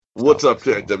What's up,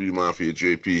 Tech So W Mafia?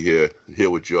 JP here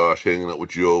with Josh, hanging out with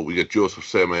Joe. We got Joseph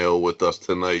Samael with us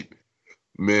tonight.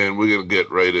 Man, we're gonna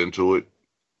get right into it,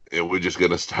 and we're just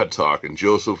gonna start talking.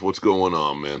 Joseph, what's going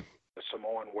on, man?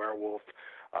 Samoan werewolf,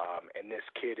 and this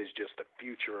kid is just the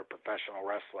future of professional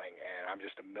wrestling, and I'm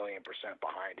just a million%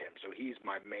 behind him. So he's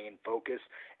my main focus,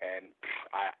 and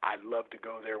I'd love to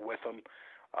go there with him.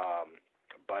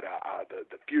 But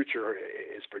the future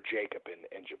is for Jacob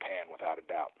in Japan, without a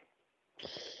doubt.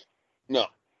 No,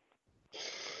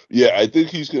 yeah, I think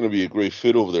he's gonna be a great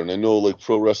fit over there. And I know, like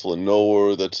Pro Wrestling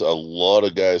Noah, that's a lot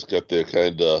of guys got their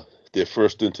their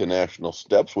first international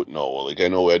steps with Noah. Like I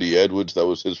know Eddie Edwards, that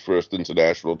was his first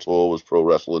international tour was Pro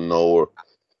Wrestling Noah,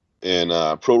 and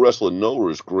Pro Wrestling Noah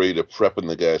is great at prepping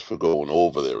the guys for going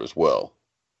over there as well.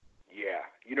 Yeah,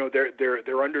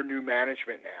 they're under new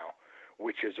management now,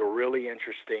 which is a really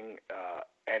interesting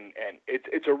and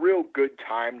it's a real good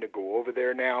time to go over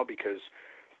there now because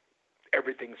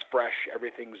everything's fresh,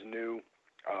 everything's new.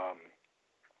 Um,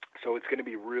 so it's going to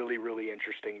be really, really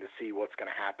interesting to see what's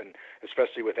going to happen,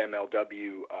 especially with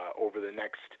MLW over the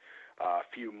next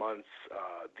few months.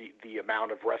 The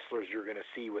amount of wrestlers you're going to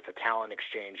see with the talent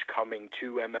exchange coming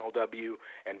to MLW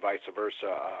and vice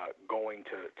versa, going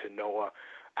to Noah.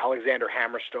 Alexander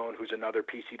Hammerstone, who's another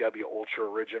PCW Ultra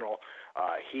original,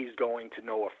 he's going to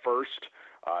Noah first,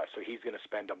 so he's going to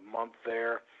spend a month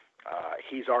there.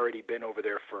 He's already been over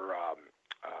there for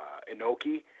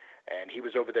Inoki, and he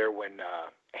was over there when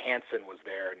Hansen was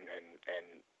there, and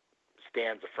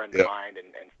Stan's a friend of Yeah. mine,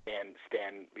 and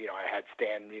Stan, I had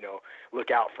Stan,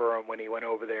 look out for him when he went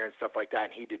over there and stuff like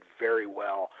that, and he did very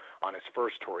well on his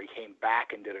first tour. He came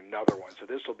back and did another one, so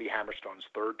this will be Hammerstone's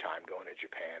third time going to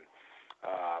Japan.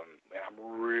 And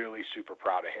I'm really super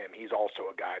proud of him. He's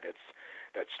also a guy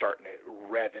that's starting to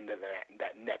rev into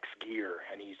that next gear,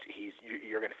 and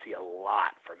you're going to see a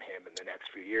lot from him in the next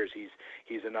few years.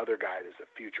 He's another guy that's the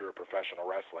future of professional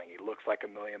wrestling. He looks like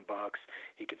 $1,000,000.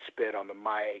 He can spit on the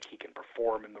mic. He can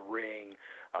perform in the ring,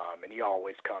 and he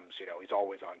always comes. He's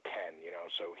always on 10.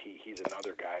 So he's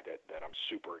another guy that I'm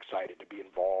super excited to be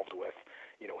involved with.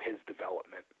 His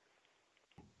development.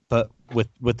 but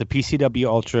with the PCW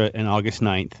Ultra in August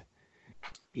 9th,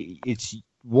 it's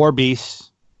War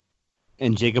Beast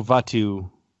and Jacob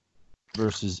Fatu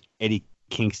versus Eddie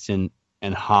Kingston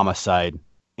and Homicide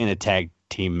in a tag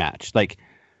team match. Like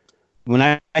when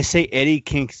I say Eddie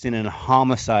Kingston and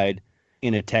Homicide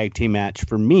in a tag team match,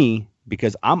 for me,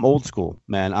 because I'm old school,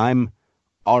 man, I'm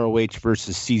ROH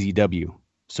versus CZW.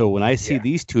 So when I see Yeah.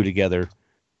 these two together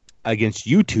against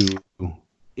you two,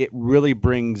 it really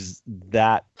brings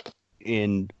that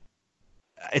in.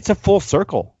 It's a full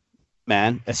circle,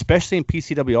 man, especially in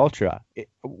PCW Ultra.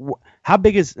 How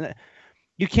big is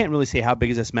you can't really say how big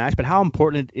is this match, but how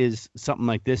important is something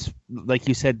like this, like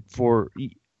you said, for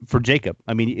Jacob?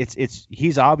 I mean, it's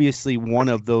he's obviously one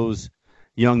of those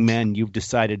young men you've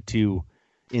decided to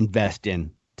invest in,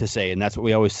 to say, and that's what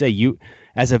we always say. You,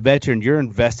 as a veteran, you're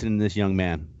invested in this young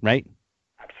man, right?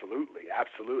 Absolutely,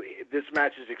 absolutely. This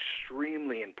match is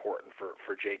extremely important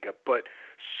for Jacob, but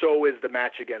so is the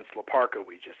match against La Parca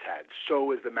we just had.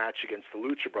 So is the match against the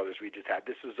Lucha Brothers we just had.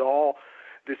 This is all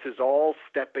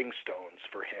stepping stones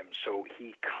for him. So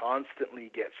he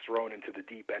constantly gets thrown into the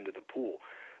deep end of the pool.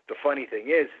 The funny thing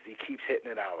is he keeps hitting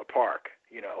it out of the park.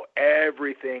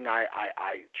 Everything I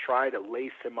try to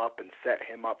lace him up and set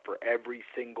him up for every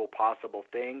single possible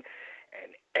thing,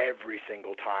 and every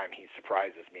single time he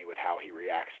surprises me with how he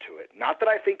reacts to it. Not that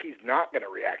I think he's not going to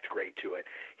react great to it.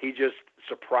 He just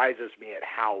surprises me at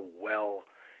how well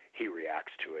he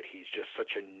reacts to it. He's just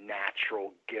such a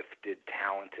natural, gifted,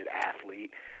 talented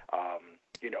athlete.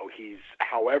 He's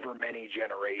however many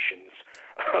generations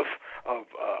of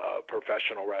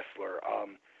professional wrestler.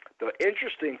 The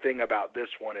interesting thing about this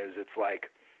one is it's like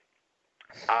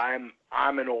I'm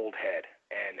an old head,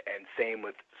 and same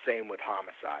with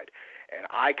Homicide, and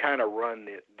I kind of run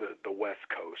the West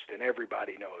Coast, and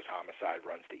everybody knows Homicide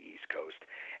runs the East Coast.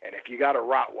 And if you got a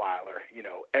Rottweiler,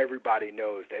 everybody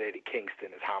knows that Eddie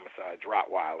Kingston is Homicide's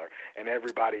Rottweiler, and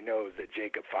everybody knows that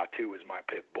Jacob Fatu is my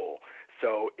pit bull.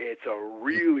 So it's a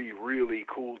really, really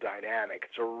cool dynamic.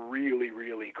 It's a really,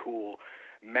 really cool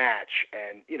match,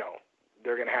 and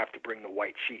they're going to have to bring the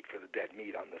white sheet for the dead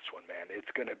meat on this one, man.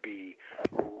 It's going to be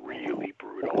really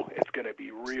brutal. It's going to be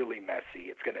really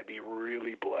messy. It's going to be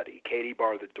really bloody. Katie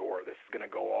bar the door. This is going to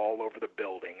go all over the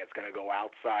building. It's going to go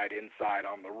outside, inside,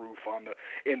 on the roof,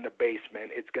 in the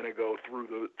basement. It's going to go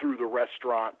through the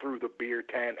restaurant, through the beer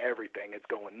tent, everything. It's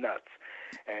going nuts.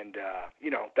 And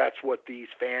that's what these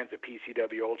fans of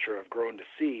PCW Ultra have grown to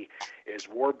see is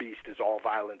War Beast is all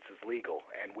violence is legal,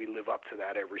 and we live up to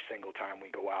that every single time we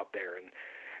go out there. And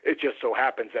It just so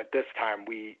happens that this time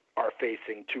we are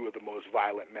facing two of the most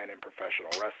violent men in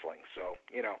professional wrestling. So,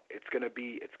 it's gonna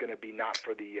be not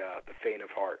for the faint of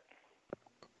heart.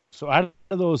 So I'm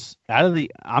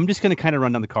just going to kind of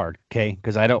run down the card, okay?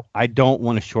 Because I don't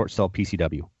want to short sell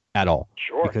PCW at all.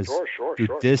 Sure.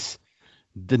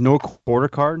 The no quarter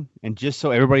card, and just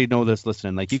so everybody knows this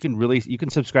listening, like you can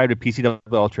subscribe to PCW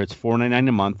Ultra. It's $4.99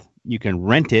 a month. You can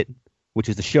rent it, which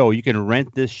is the show. You can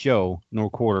rent this show no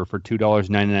quarter for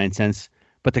 $2.99.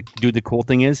 But the cool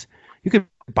thing is, you could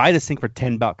buy this thing for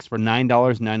 $10 for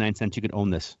 $9.99. You could own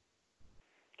this.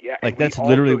 Yeah, like that's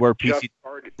literally where PC.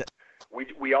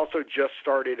 We also just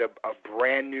started a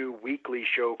brand new weekly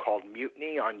show called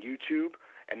Mutiny on YouTube,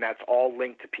 and that's all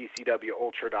linked to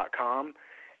PCWUltra.com.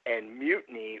 And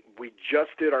Mutiny, we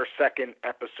just did our second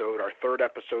episode. Our third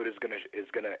episode is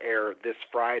gonna air this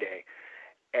Friday,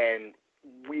 and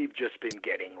we've just been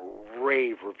getting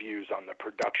rave reviews on the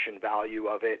production value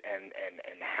of it and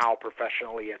how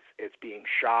professionally it's being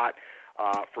shot.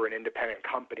 For an independent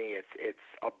company, it's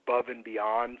above and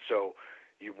beyond. So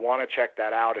you want to check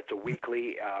that out. It's a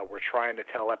weekly. We're trying to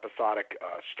tell episodic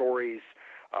stories.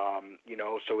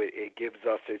 So it gives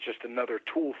us. It's just another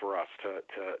tool for us to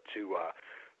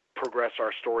progress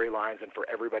our storylines and for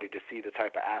everybody to see the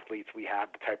type of athletes we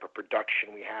have, the type of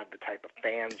production we have, the type of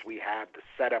fans we have, the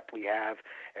setup we have,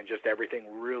 and just everything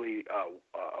really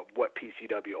what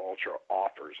PCW Ultra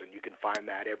offers. And you can find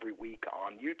that every week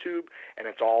on YouTube, and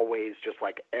it's always just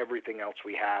like everything else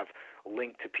we have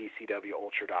linked to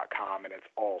PCWUltra.com, and it's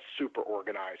all super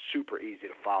organized, super easy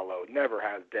to follow, never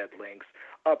has dead links,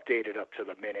 updated up to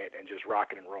the minute, and just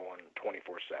rocking and rolling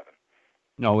 24/7.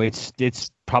 No, it's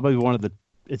probably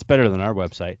it's better than our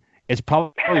website. It's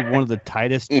probably one of the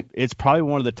tightest. It's probably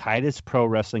one of the tightest pro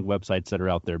wrestling websites that are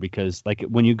out there, because like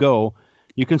when you go,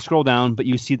 you can scroll down, but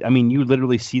you see, you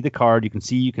literally see the card. You can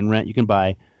see, you can rent, you can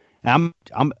buy. And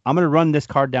I'm going to run this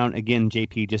card down again,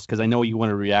 JP, just because I know you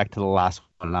want to react to the last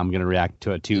one, and I'm going to react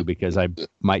to it too, because I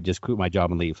might just quit my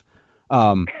job and leave.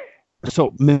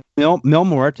 So Mil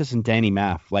Muertes and Danny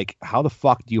Maff, like how the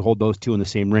fuck do you hold those two in the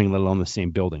same ring, let alone the same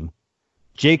building?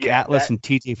 Jake Atlas and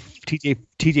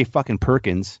TJ fucking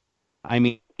Perkins. I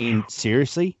mean,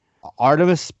 seriously?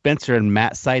 Artemis Spencer and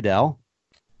Matt Sydal.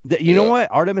 You know what?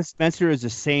 Artemis Spencer is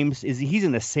he's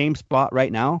in the same spot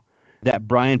right now that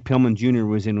Brian Pillman Jr.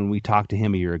 was in when we talked to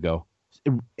him a year ago.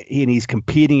 And he's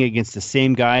competing against the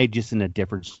same guy, just in a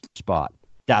different spot.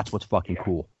 That's what's fucking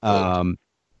cool. Brian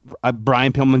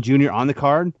Pillman Jr. on the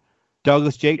card,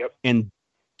 Douglas Jake, and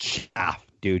Shaft.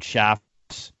 Dude,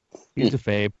 Shaft's, he's a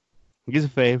fave. He's a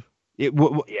fave. He's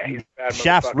a bad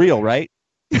Shaft's real, right?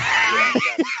 Yeah,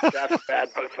 Shaft's a bad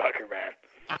motherfucker,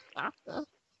 man.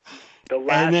 The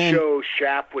last show,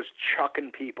 Shaft was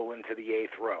chucking people into the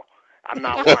 8th row. I'm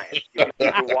not lying. You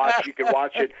can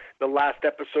watch it. The last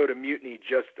episode of Mutiny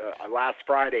just last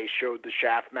Friday showed the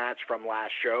Shaft match from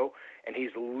last show, and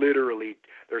he's literally,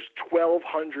 there's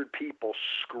 1,200 people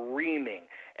screaming,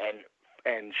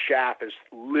 and Shaft is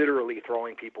literally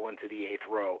throwing people into the 8th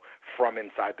row from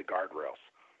inside the guardrails.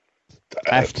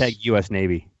 Hashtag U.S.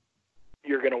 Navy.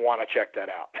 You're going to want to check that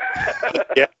out.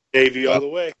 Yeah, Navy all the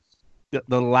way.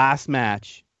 The last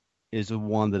match is the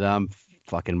one that I'm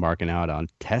fucking marking out on.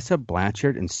 Tessa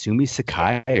Blanchard and Sumi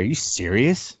Sakai. Are you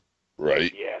serious?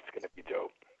 Right. Yeah, it's going to be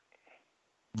dope.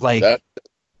 Like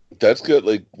that's got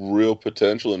like real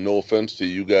potential, and no offense to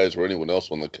you guys or anyone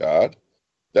else on the card.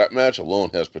 That match alone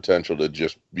has potential to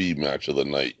just be match of the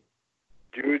night.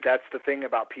 Dude, that's the thing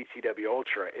about PCW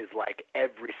Ultra is like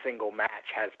every single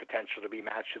match has potential to be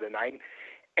match of the night.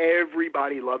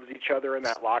 Everybody loves each other in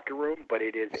that locker room, but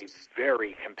it is a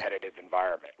very competitive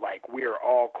environment. Like, we're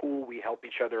all cool. We help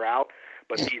each other out.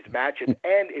 But these matches,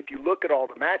 and if you look at all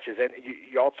the matches, and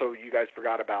you guys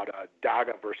forgot about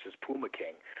Daga versus Puma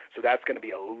King. So that's going to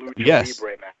be a Lucha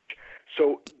Libre match.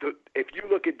 So if you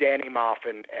look at Danny Maff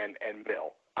and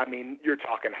Mill, I mean, you're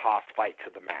talking Haas fight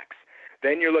to the max.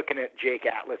 Then you're looking at Jake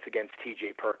Atlas against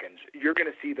TJ Perkins. You're going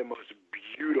to see the most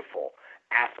beautiful,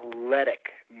 athletic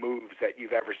moves that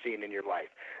you've ever seen in your life.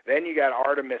 Then you got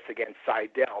Artemis against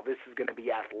Sydal. This is going to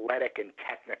be athletic and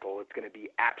technical. It's going to be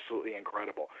absolutely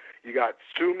incredible. You got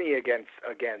Sumi against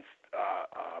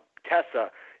Tessa.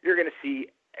 You're going to see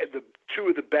the two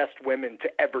of the best women to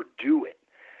ever do it.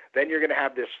 Then you're going to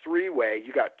have this three-way.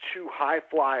 You got two high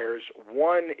flyers.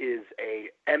 One is a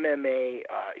MMA.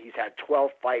 He's had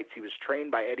 12 fights. He was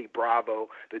trained by Eddie Bravo.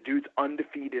 The dude's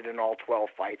undefeated in all 12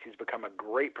 fights. He's become a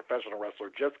great professional wrestler.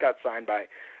 Just got signed by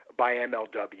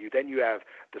MLW. Then you have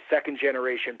the second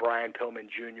generation Brian Pillman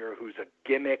Jr., who's a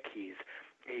gimmick. He's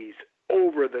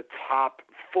over the top,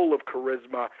 full of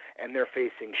charisma, and they're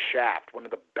facing Shaft, one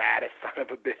of the baddest son of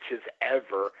a bitches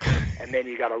ever. And then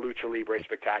you got a Lucha Libre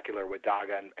Spectacular with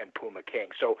Daga and Puma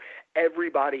King. So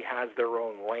everybody has their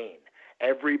own lane.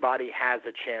 Everybody has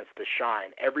a chance to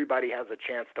shine. Everybody has a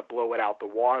chance to blow it out the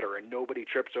water, and nobody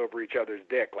trips over each other's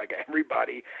dick. Like,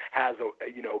 everybody has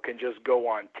can just go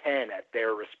on 10 at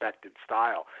their respected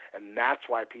style. And that's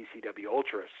why PCW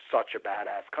Ultra is such a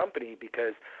badass company,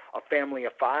 because a family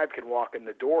of 5 can walk in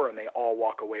the door and they all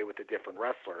walk away with a different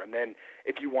wrestler. And then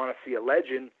if you want to see a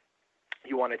legend,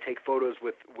 you want to take photos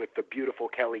with the beautiful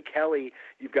Kelly Kelly,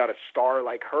 you've got a star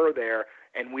like her there.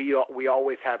 And we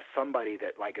always have somebody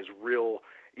that, like, is real.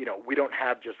 We don't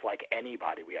have just like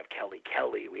anybody. We have Kelly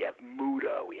Kelly, we have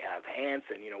Muda, we have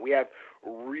Hanson. We have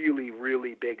really,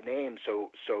 really big names.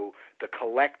 So the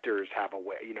collectors have a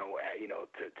way,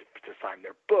 to sign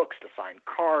their books, to sign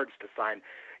cards, to sign,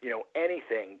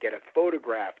 anything, get a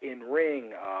photograph in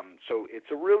ring. So it's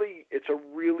a really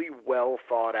well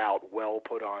thought out, well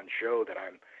put on show that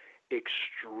I'm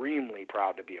extremely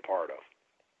proud to be a part of.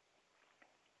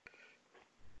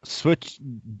 Switch,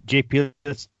 JP.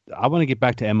 I want to get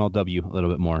back to MLW a little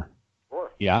bit more.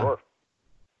 Sure. Yeah. Sure.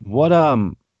 What I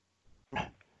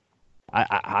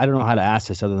don't know how to ask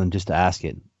this other than just to ask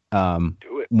it. Do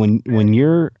it. When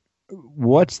you're,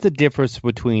 what's the difference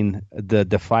between the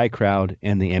Defy crowd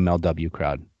and the MLW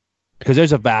crowd? Because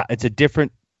it's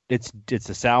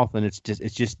the South, and it's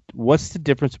just what's the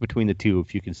difference between the two,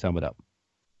 if you can sum it up?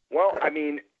 Well, I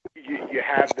mean, you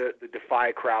have the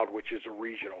Defy crowd, which is a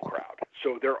regional crowd.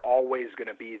 So they're always going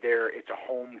to be there. It's a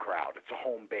home crowd. It's a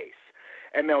home base.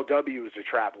 MLW is a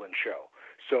traveling show.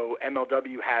 So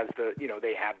MLW has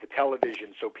they have the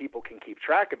television so people can keep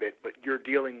track of it, but you're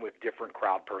dealing with different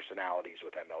crowd personalities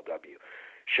with MLW.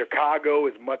 Chicago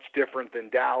is much different than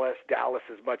Dallas. Dallas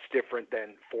is much different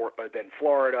than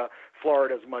Florida.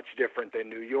 Florida is much different than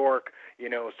New York.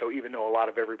 So even though a lot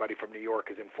of everybody from New York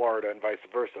is in Florida and vice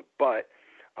versa, but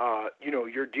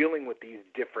you're dealing with these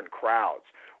different crowds,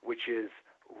 which is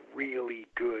really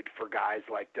good for guys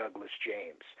like Douglas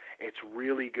James. It's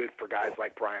really good for guys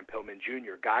like Brian Pillman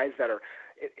Jr., guys that are,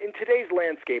 in today's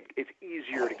landscape, it's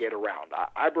easier to get around.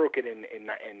 I broke it in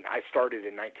I started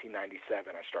in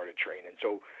 1997, I started training.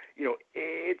 So,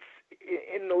 it's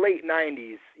in the late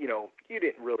 90s, you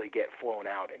didn't really get flown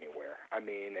out anywhere. I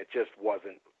mean, it just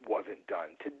wasn't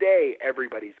done. Today,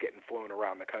 everybody's getting flown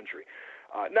around the country.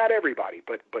 Not everybody,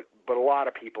 but a lot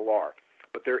of people are.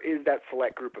 But there is that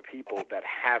select group of people that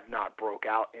have not broke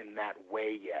out in that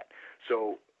way yet.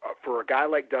 So for a guy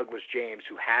like Douglas James,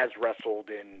 who has wrestled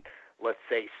in, let's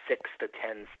say, 6 to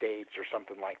 10 states or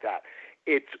something like that,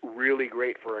 it's really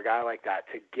great for a guy like that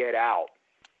to get out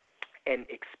and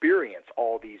experience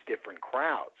all these different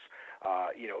crowds.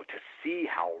 To see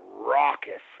how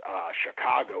raucous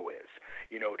Chicago is,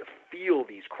 to feel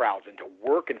these crowds and to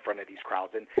work in front of these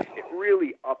crowds, and it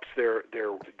really ups their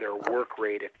work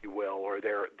rate, if you will, or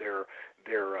their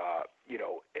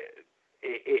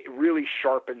it really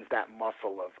sharpens that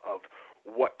muscle of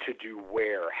what to do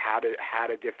where, how to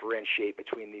differentiate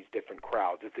between these different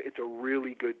crowds. It's a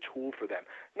really good tool for them.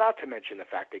 Not to mention the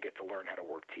fact they get to learn how to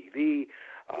work TV.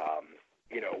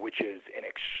 Which is an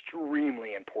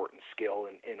extremely important skill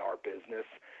in our business,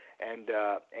 and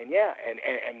the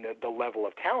level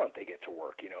of talent they get to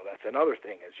work. That's another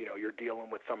thing is, you're dealing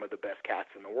with some of the best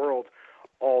cats in the world,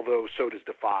 although so does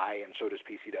Defy and so does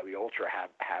PCW Ultra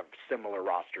have similar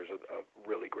rosters of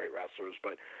really great wrestlers.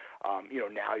 But,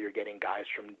 now you're getting guys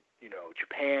from,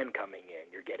 Japan coming in,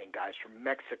 you're getting guys from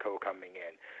Mexico coming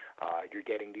in. You're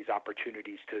getting these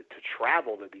opportunities to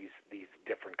travel to these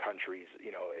different countries,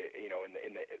 in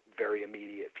the very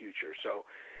immediate future. So,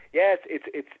 yeah,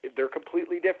 it's they're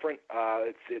completely different.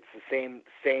 It's the same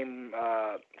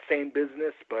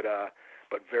business, but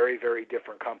very, very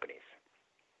different companies.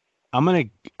 I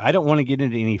don't want to get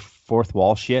into any fourth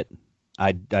wall shit.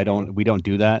 We don't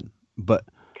do that. But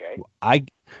okay.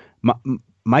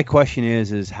 My question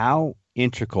is how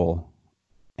integral.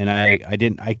 And I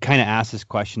kind of asked this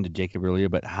question to Jacob earlier,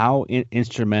 but how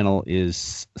instrumental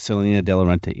is Selena De La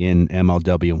Renta in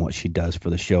MLW and what she does for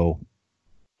the show?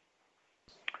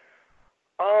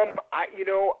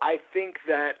 I think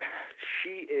that she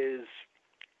is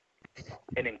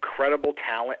an incredible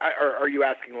talent. Are you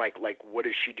asking like what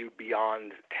does she do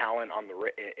beyond talent on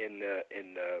in the?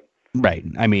 Right.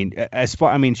 I mean,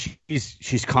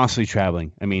 she's constantly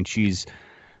traveling. I mean, she's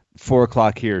 4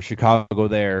 o'clock here, Chicago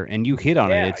there, and you hit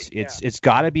on it. It's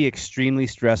got to be extremely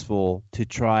stressful to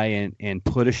try and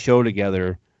put a show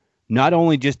together, not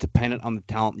only just dependent on the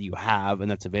talent that you have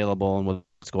and that's available and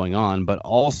what's going on, but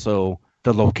also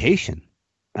the location.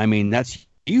 I mean, that's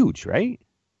huge, right?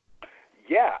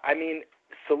 Yeah, I mean,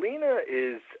 Selena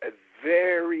is a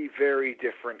very, very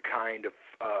different kind of.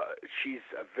 She's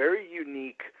a very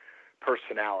unique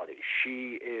personality.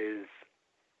 She is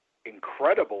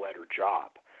incredible at her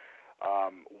job.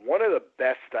 One of the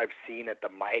best I've seen at the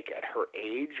mic at her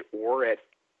age or at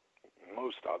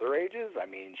most other ages. I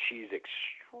mean, she's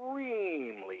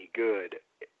extremely good,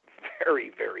 very,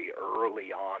 very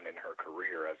early on in her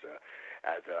career as a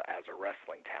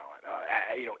wrestling talent.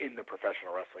 In the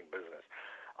professional wrestling business.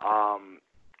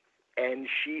 And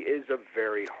she is a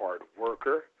very hard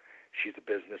worker. She's a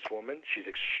businesswoman. She's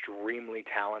extremely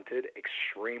talented,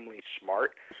 extremely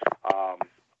smart,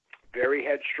 very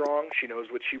headstrong. She knows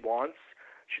what she wants.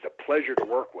 She's a pleasure to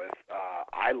work with.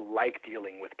 I like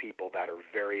dealing with people that are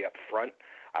very upfront.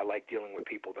 I like dealing with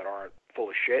people that aren't full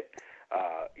of shit.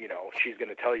 She's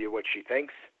going to tell you what she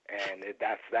thinks, and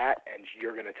that's that, and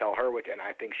you're going to tell her what, and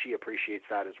I think she appreciates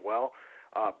that as well.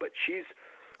 But she's,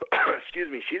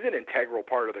 she's an integral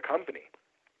part of the company,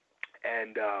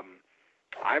 and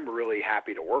I'm really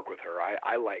happy to work with her.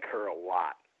 I like her a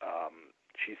lot.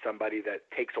 She's somebody that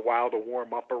takes a while to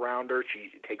warm up around her.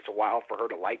 It takes a while for her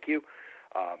to like you.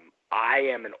 I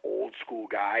am an old school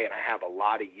guy, and I have a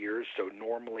lot of years, so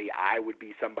normally I would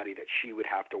be somebody that she would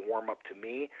have to warm up to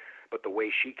me. But the way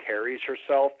she carries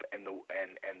herself and the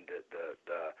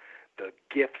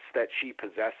gifts that she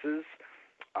possesses,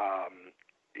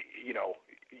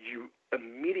 you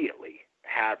immediately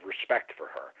have respect for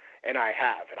her, and I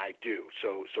have, and I do.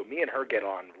 So me and her get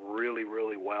on really,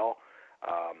 really well.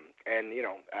 I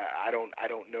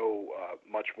don't know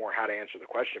much more how to answer the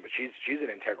question, but she's an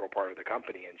integral part of the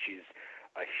company, and she's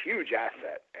a huge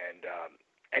asset. And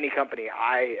any company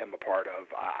I am a part of,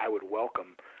 I would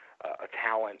welcome a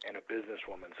talent and a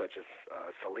businesswoman such as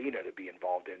Selena to be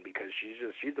involved in, because she's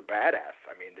a badass.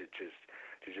 I mean, to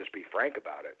just be frank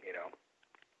about it,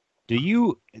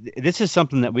 This is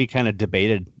something that we kind of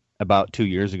debated about 2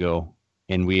 years ago,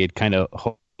 and we had kind of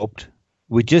hoped.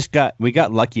 We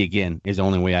got lucky again, is the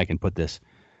only way I can put this.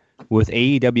 With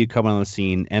AEW coming on the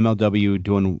scene, MLW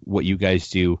doing what you guys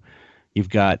do, you've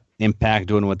got Impact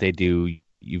doing what they do,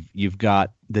 you've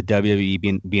got the WWE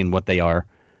being what they are.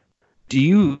 Do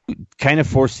you kind of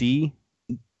foresee,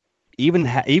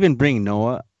 even bring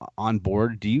Noah on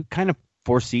board, do you kind of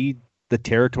foresee the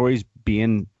territories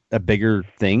being a bigger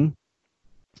thing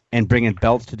and bringing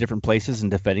belts to different places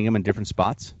and defending them in different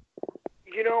spots?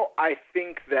 I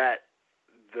think that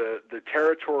the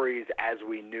territories as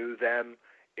we knew them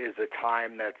is a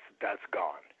time that's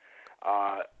gone.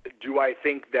 Do I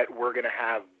think that we're going to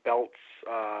have belts,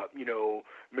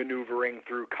 maneuvering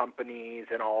through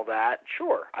companies and all that?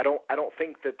 Sure. I don't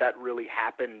think that really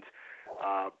happened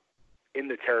in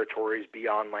the territories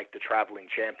beyond like the traveling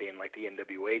champion, like the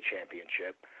NWA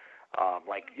championship.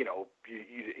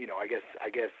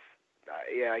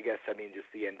 I guess. I mean,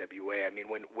 just the NWA. I mean,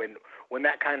 when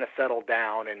that kind of settled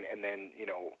down, and then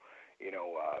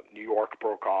New York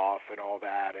broke off and all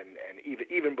that, and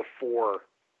even before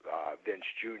Vince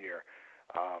Jr.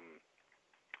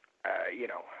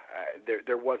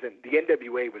 There wasn't, the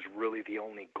NWA was really the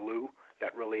only glue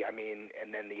that really, and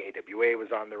then the AWA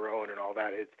was on their own and all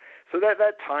that. So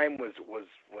that time was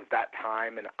that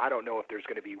time, and I don't know if there's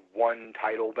going to be one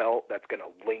title belt that's going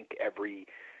to link every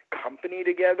company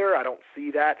together. I don't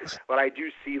see that, but I do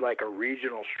see like a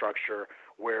regional structure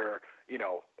where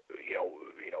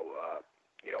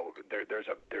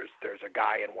there's a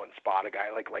guy in one spot, a guy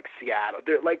like Seattle.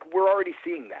 We're already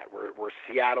seeing that. Where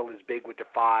Seattle is big with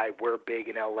Defy, we're big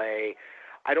in LA.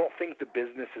 I don't think the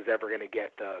business is ever going to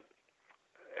get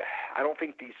I don't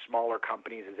think these smaller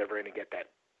companies is ever going to get that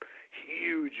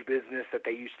huge business that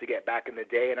they used to get back in the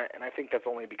day, and I think that's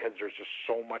only because there's just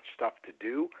so much stuff to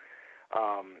do.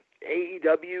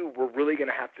 AEW, we're really going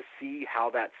to have to see how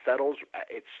that settles.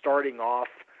 It's starting off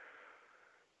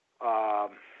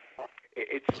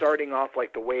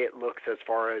like the way it looks as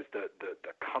far as the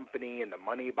company and the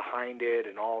money behind it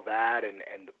and all that,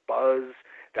 and the buzz.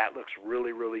 That looks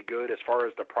really, really good. As far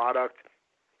as the product,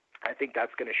 I think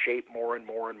that's going to shape more and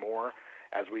more and more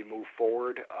as we move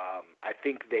forward. I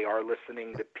think they are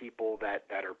listening to people that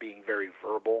are being very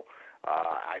verbal.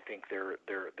 I think they're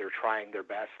trying their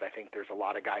best. I think there's a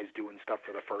lot of guys doing stuff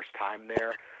for the first time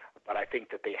there, but I think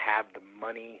that they have the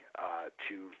money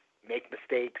to make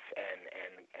mistakes and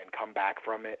come back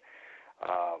from it.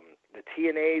 The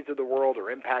TNAs of the world or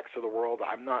Impacts of the world,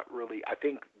 I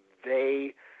think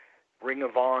they, Ring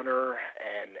of Honor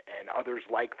and others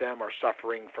like them, are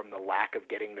suffering from the lack of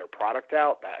getting their product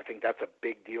out. I think that's a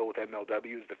big deal with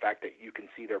MLW, is the fact that you can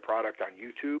see their product on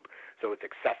YouTube, so it's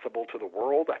accessible to the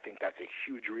world. I think that's a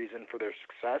huge reason for their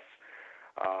success.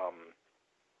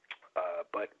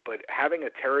 But having a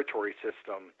territory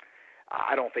system,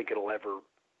 I don't think it'll ever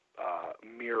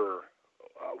mirror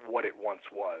what it once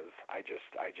was. I just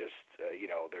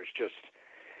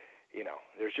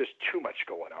there's just too much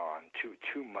going on,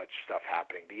 too much stuff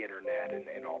happening. The internet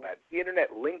and all that. The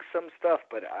internet links some stuff,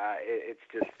 but it's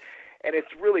just, and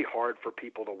it's really hard for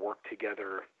people to work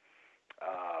together.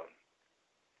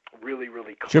 Really,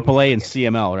 really closely. AAA and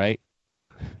CML, right?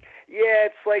 Yeah,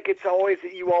 it's like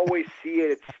you always see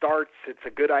it. It starts, it's a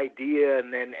good idea,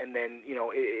 and then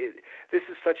this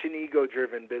is such an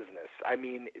ego-driven business. I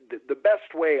mean, the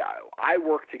best way I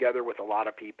work together with a lot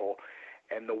of people,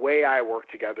 and the way I work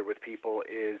together with people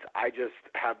is I just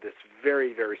have this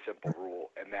very, very simple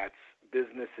rule, and that's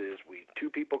businesses. Two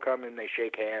people come in, they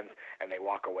shake hands, and they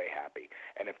walk away happy.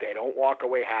 And if they don't walk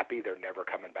away happy, they're never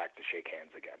coming back to shake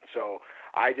hands again. So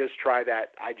I just try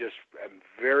that. I just am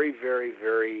very, very,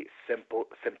 very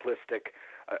simplistic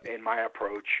in my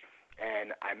approach,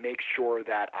 and I make sure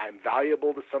that I'm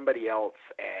valuable to somebody else,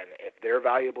 and if they're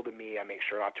valuable to me, I make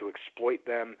sure not to exploit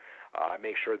them. I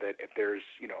make sure that if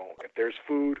there's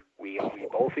food, we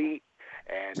both eat.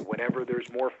 And whenever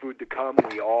there's more food to come,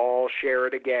 we all share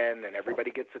it again, and everybody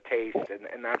gets a taste,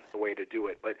 and that's the way to do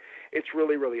it. But it's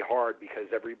really, really hard because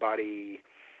everybody,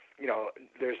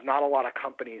 there's not a lot of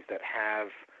companies that have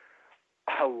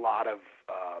a lot of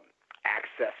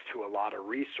access to a lot of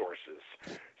resources.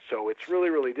 So it's really,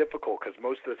 really difficult because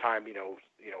most of the time,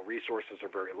 resources are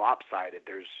very lopsided.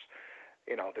 There's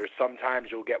sometimes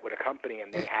you'll get with a company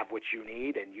and they have what you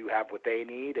need and you have what they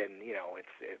need, and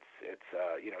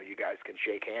you guys can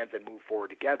shake hands and move forward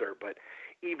together. But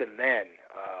even then,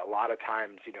 a lot of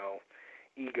times,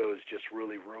 egos just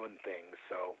really ruin things.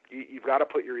 So you've got to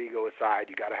put your ego aside.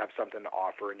 You got to have something to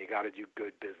offer, and you got to do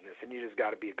good business, and you just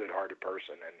got to be a good-hearted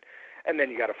person, and then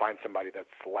you got to find somebody that's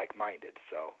like-minded.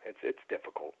 So it's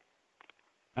difficult.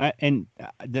 And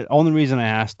the only reason I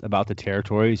asked about the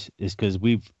territories is because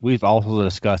we've also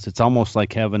discussed it's almost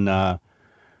like having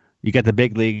you got the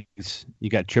big leagues, you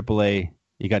got AAA,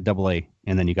 you got AA,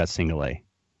 and then you got single A,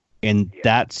 and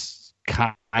that's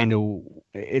kind of,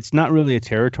 it's not really a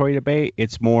territory debate.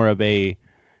 It's more of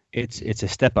it's a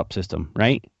step up system,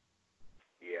 right?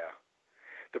 Yeah.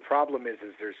 The problem is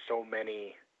there's so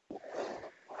many.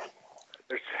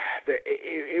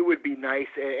 It would be nice,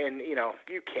 and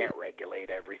you can't regulate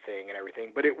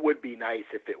everything, but it would be nice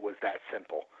if it was that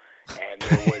simple, and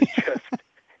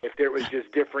if there was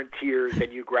just different tiers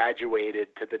and you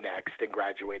graduated to the next and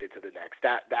graduated to the next.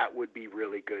 That would be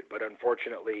really good. But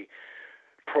unfortunately,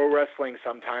 pro wrestling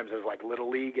sometimes is like Little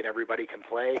League and everybody can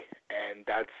play, and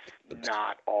that's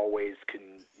not always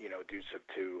conducive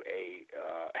to a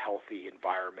healthy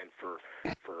environment for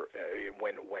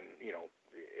when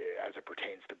as it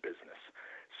pertains to business.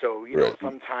 So, right.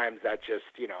 Sometimes that just,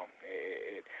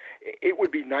 it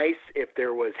would be nice if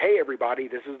there was, hey, everybody,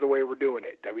 this is the way we're doing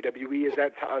it. WWE is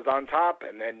on top,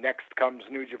 and then next comes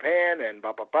New Japan, and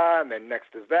and then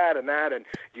next is that, and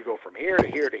you go from here to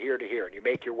here to here to here, and you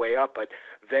make your way up, but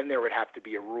then there would have to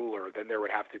be a ruler, then there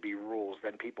would have to be rules,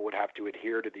 then people would have to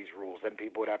adhere to these rules, then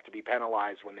people would have to be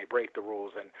penalized when they break the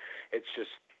rules, and it's just,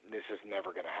 this is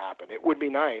never going to happen. It would be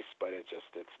nice, but it's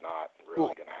not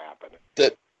really going to happen.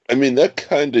 That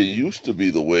kind of used to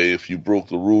be the way. If you broke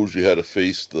the rules, you had to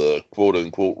face the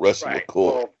quote-unquote wrestler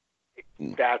court.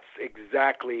 Well, that's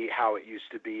exactly how it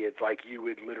used to be. It's like you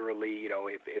would literally,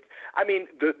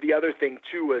 the other thing,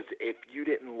 too, is if you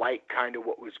didn't like kind of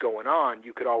what was going on,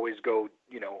 you could always go,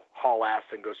 haul ass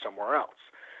and go somewhere else.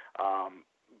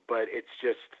 But it's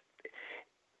just,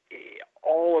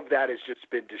 all of that has just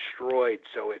been destroyed,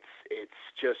 so it's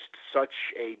just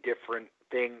such a different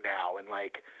thing now, and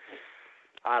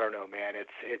I don't know, man.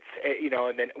 It's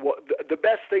and then the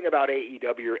best thing about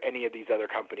AEW or any of these other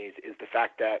companies is the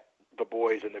fact that the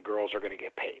boys and the girls are going to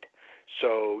get paid.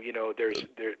 So there's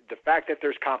the fact that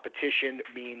there's competition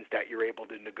means that you're able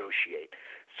to negotiate.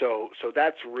 So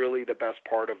that's really the best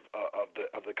part of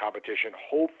the competition.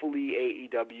 Hopefully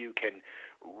AEW can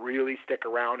really stick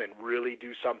around and really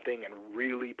do something and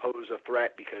really pose a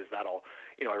threat, because that'll,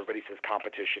 everybody says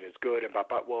competition is good, and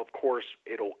but well, of course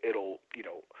it'll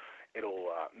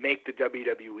make the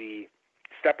WWE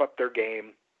step up their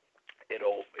game.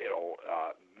 It'll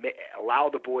allow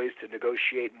the boys to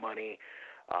negotiate money,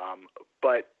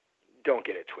 but don't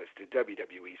get it twisted.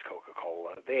 WWE's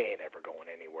Coca-Cola. They ain't ever going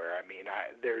anywhere. I mean,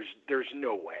 there's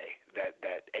no way that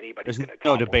anybody's going to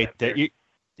topple no debate them.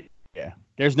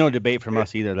 There's no debate from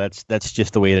us either. That's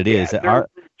just the way it is.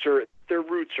 Their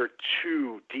roots are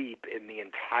too deep in the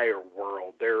entire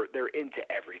world. They're into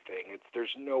everything.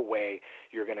 There's no way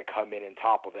you're going to come in and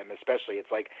topple them. Especially,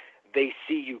 it's like they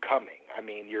see you coming. I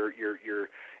mean,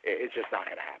 it's just not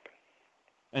going to happen.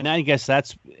 And I guess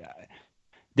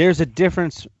there's a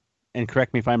difference, and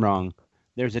correct me if I'm wrong,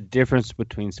 there's a difference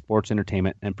between sports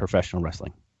entertainment and professional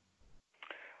wrestling.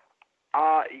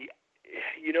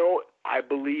 I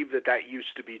believe that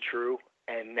used to be true,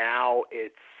 and now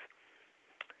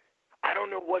I don't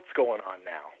know what's going on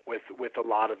now with a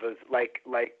lot of us. Like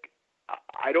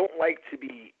I don't like to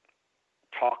be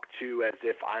talked to as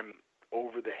if I'm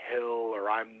over the hill, or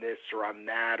I'm this or I'm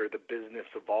that, or the business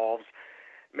evolves.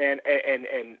 Man,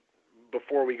 and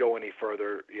before we go any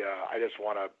further, I just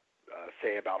want to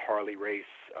say about Harley Race.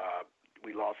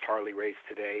 We lost Harley Race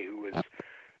today, who was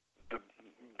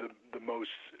the most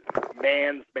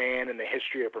man's man in the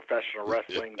history of professional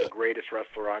wrestling, the greatest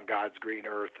wrestler on God's green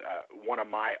earth, one of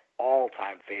my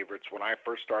all-time favorites. When I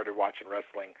first started watching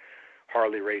wrestling,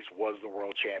 Harley Race was the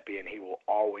world champion. He will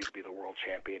always be the world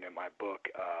champion in my book.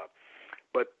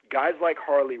 But guys like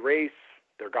Harley Race,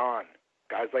 they're gone.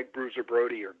 Guys like Bruiser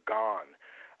Brody are gone.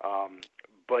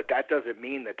 But that doesn't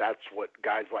mean that that's what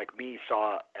guys like me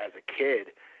saw as a kid,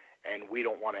 and we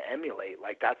don't want to emulate.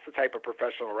 Like, that's the type of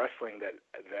professional wrestling that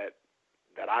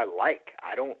I like.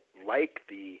 I don't like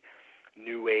the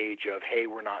new age of, hey,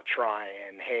 we're not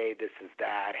trying, hey, this is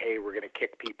that, hey, we're going to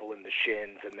kick people in the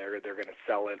shins and they're going to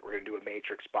sell it, we're going to do a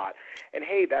matrix spot. And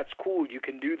hey, that's cool, you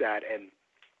can do that. And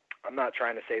I'm not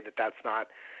trying to say that that's not,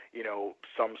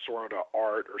 some sort of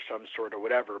art or some sort of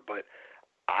whatever, but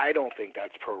I don't think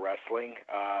that's pro wrestling.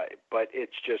 But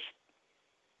it's just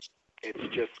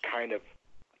kind of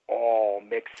all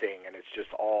mixing, and it's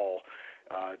just all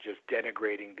just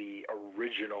denigrating the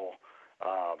original,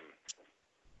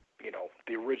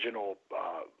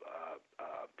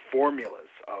 formulas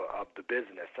of the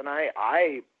business. And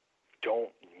I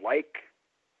don't like,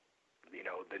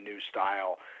 the new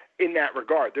style in that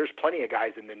regard. There's plenty of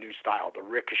guys in the new style, the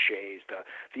ricochets,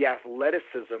 the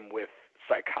athleticism with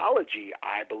psychology,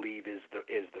 I believe, is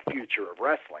the future of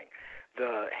wrestling.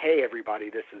 Hey, everybody,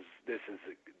 this is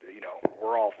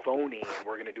we're all phony, and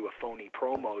we're going to do a phony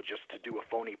promo just to do a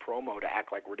phony promo to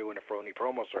act like we're doing a phony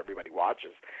promo so everybody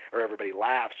watches or everybody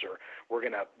laughs, or we're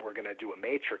going to do a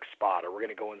matrix spot, or we're going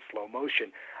to go in slow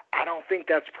motion. I don't think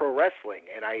that's pro wrestling,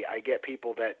 and I get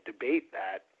people that debate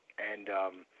that, and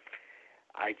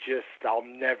I'll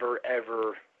never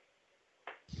ever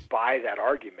buy that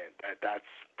argument that that's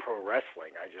pro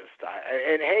wrestling.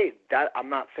 And hey, that I'm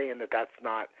not saying that's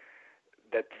not,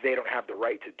 that they don't have the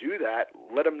right to do that.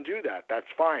 Let them do that. That's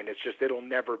fine. It's just it'll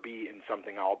never be in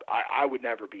something I would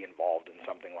never be involved in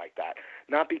something like that.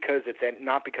 Not because of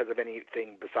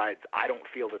anything besides I don't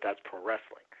feel that that's pro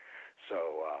wrestling.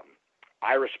 So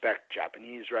I respect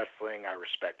Japanese wrestling. I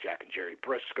respect Jack and Jerry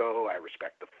Briscoe. I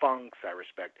respect the Funks. I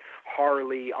respect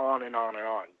Harley, on and on and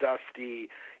on. Dusty,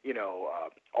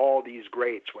 all these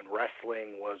greats when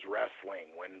wrestling was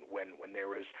wrestling, when there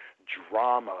was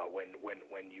drama, when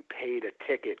you paid a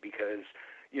ticket because,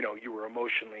 you were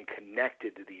emotionally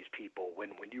connected to these people, when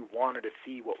you wanted to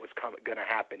see what was going to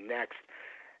happen next,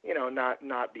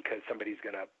 not because somebody's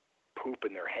going to poop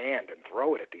in their hand and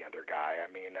throw it at the other guy.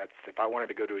 I mean, that's, if I wanted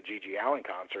to go to a Gigi Allen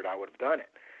concert, I would have done it.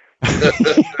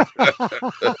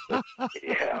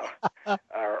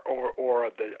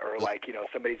 Or like,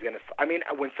 somebody's gonna. I mean,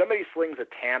 when somebody slings a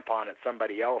tampon at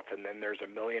somebody else, and then there's a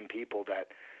million people that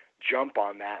jump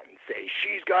on that and say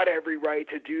she's got every right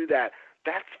to do that.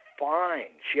 That's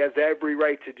fine. She has every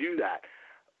right to do that.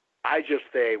 I just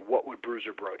say, what would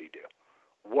Bruiser Brody do?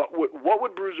 What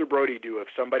would Bruiser Brody do if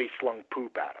somebody slung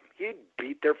poop at him? He'd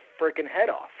beat their freaking head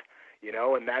off,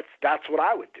 and that's what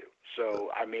I would do.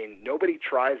 So, I mean, nobody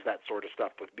tries that sort of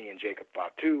stuff with me and Jacob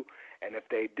Fatu, and if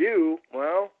they do,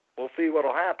 well, we'll see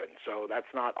what'll happen. So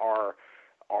that's not our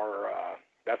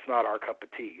cup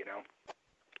of tea,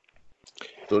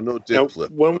 So no dick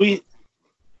flip. When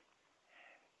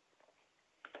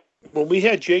we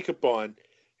had Jacob on,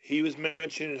 he was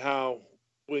mentioning how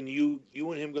when you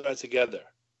and him got together,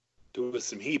 there was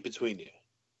some heat between you.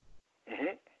 Mm-hmm.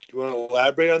 Do you want to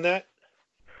elaborate on that?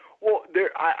 Well,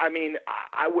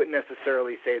 I wouldn't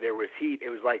necessarily say there was heat. It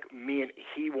was like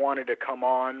he wanted to come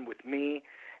on with me,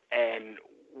 and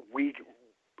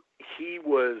he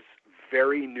was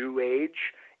very new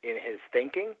age in his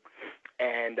thinking,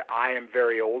 and I am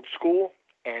very old school,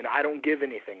 and I don't give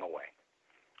anything away.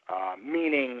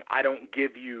 Meaning I don't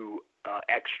give you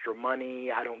extra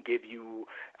money. I don't give you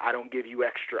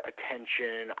extra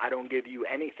attention. I don't give you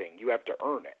anything. You have to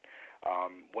earn it.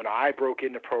 When I broke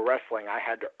into pro wrestling, I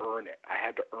had to earn it. I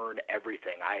had to earn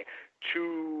everything.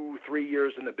 2-3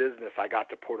 years in the business, I got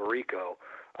to Puerto Rico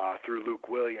through Luke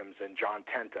Williams and John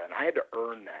Tenta, and I had to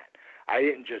earn that. They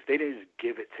didn't just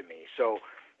give it to me. So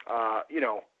you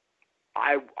know,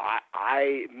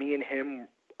 me and him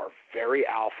are very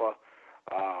alpha.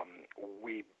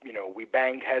 We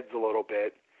banged heads a little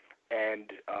bit,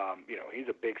 and he's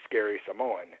a big, scary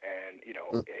Samoan, and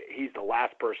he's the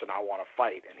last person I want to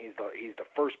fight, and he's the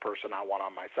first person I want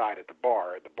on my side at the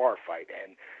bar fight,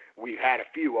 and we've had a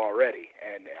few already,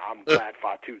 and I'm glad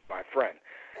Fatu's my friend.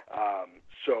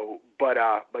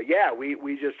 But yeah,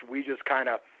 we just kind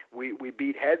of we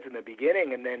beat heads in the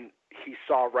beginning, and then he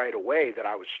saw right away that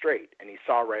I was straight, and he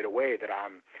saw right away that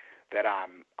I'm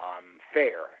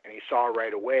fair, and he saw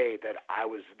right away that I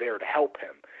was there to help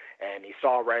him, and he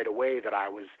saw right away that I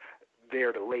was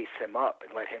there to lace him up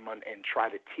and let him and try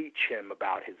to teach him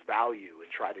about his value, and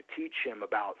try to teach him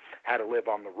about how to live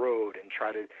on the road, and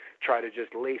try to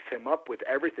just lace him up with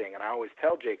everything. And I always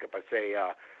tell Jacob, I say,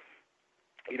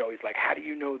 he's like, how do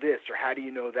you know this, or how do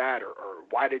you know that, or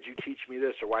why did you teach me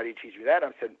this, or why did you teach me that?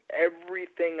 I said,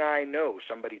 everything I know,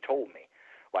 somebody told me.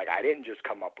 Like, I didn't just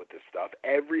come up with this stuff.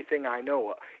 Everything I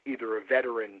know, either a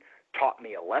veteran taught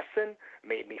me a lesson,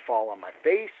 made me fall on my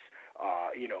face,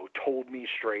 told me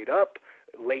straight up,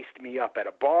 laced me up at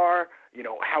a bar,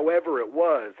 however it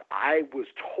was, I was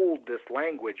told this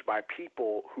language by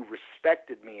people who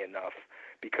respected me enough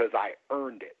because I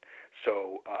earned it.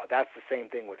 So that's the same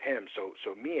thing with him.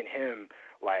 So me and him,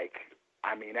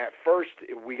 at first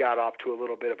we got off to a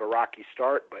little bit of a rocky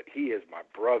start, but he is my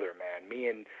brother,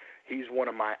 man. He's one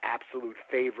of my absolute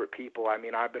favorite people. I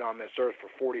mean, I've been on this earth for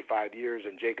 45 years,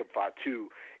 and Jacob Fatu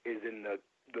is in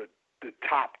the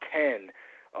top 10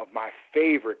 of my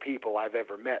favorite people I've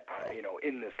ever met,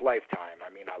 in this lifetime. I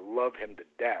mean, I love him to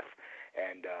death,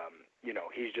 and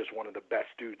he's just one of the best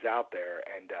dudes out there,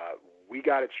 and we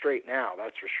got it straight now,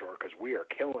 that's for sure, because we are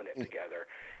killing it together.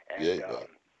 And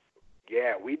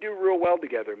yeah, we do real well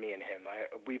together, me and him.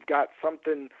 We've got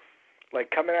something like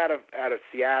coming out of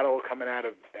Seattle, coming out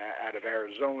of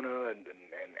Arizona and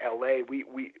LA.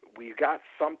 We got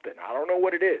something. I don't know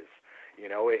what it is.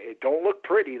 It don't look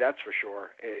pretty, that's for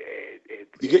sure.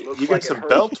 You looks get like some it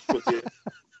hurts. belts with you.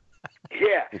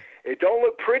 Yeah, it don't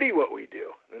look pretty what we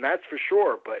do, and that's for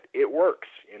sure. But it works,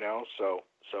 So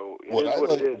it is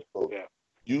what it is. Yeah.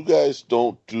 You guys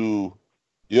don't do.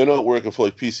 You're not working for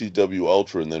like PCW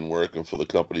Ultra and then working for the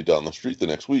company down the street the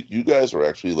next week. You guys are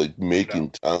actually like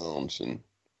making towns and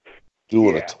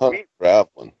doing a ton of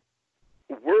traveling.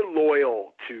 We're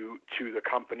loyal to the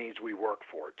companies we work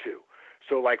for too.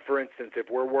 So like, for instance, if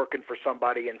we're working for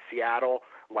somebody in Seattle,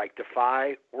 like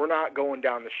Defy, we're not going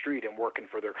down the street and working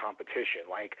for their competition.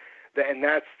 And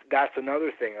that's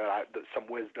another thing some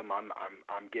wisdom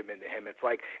I'm giving to him. It's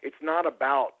like, it's not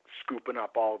about scooping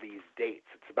up all these dates.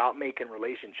 It's about making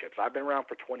relationships. I've been around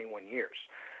for 21 years.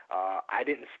 I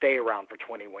didn't stay around for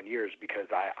 21 years because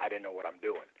I didn't know what I'm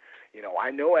doing.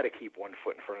 I know how to keep one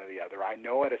foot in front of the other. I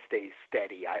know how to stay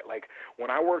steady. When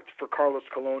I worked for Carlos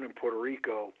Colon in Puerto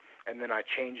Rico, and then I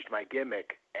changed my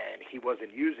gimmick, and he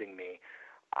wasn't using me,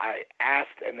 I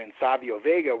asked, and then Savio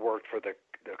Vega worked for the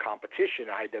competition,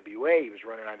 IWA. He was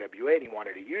running IWA, and he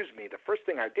wanted to use me. The first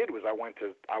thing I did was I went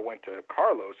to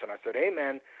Carlos, and I said, hey,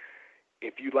 man,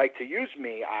 if you'd like to use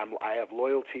me, I have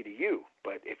loyalty to you.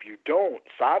 But if you don't,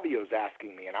 Savio's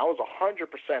asking me. And I was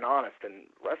 100% honest, and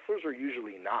wrestlers are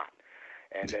usually not.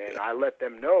 And then I let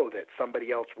them know that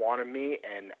somebody else wanted me,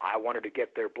 and I wanted to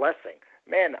get their blessing.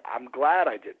 Man, I'm glad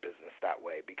I did business that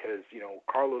way because,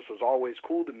 Carlos was always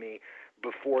cool to me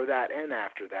before that and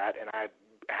after that, and I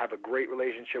have a great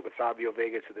relationship with Savio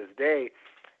Vega to this day,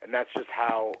 and that's just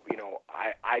how,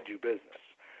 I do business.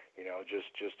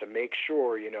 Just to make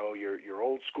sure, you're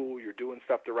old school, you're doing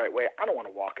stuff the right way. I don't want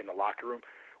to walk in the locker room.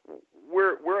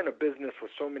 We're in a business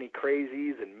with so many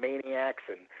crazies and maniacs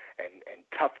and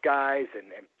tough guys,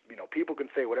 and people can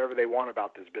say whatever they want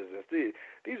about this business.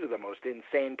 These are the most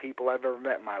insane people I've ever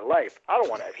met in my life. I don't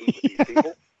want to have heat with these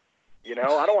people.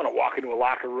 I don't want to walk into a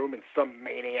locker room and some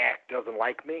maniac doesn't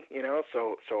like me.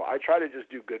 So I try to just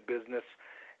do good business,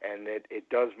 and it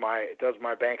does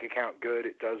my bank account good.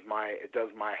 It does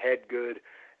my head good,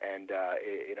 and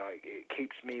it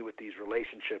keeps me with these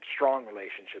relationships, strong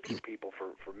relationships with people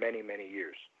for many, many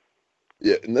years.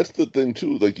 Yeah, and that's the thing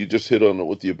too. Like you just hit on it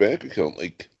with your bank account.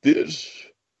 Like the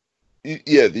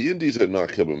indies are not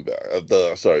coming back.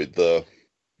 The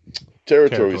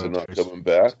territories are not coming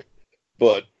back.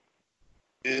 But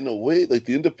in a way, like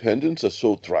the independents are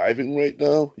so thriving right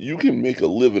now. You can make a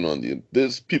living on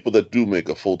there's people that do make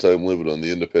a full-time living on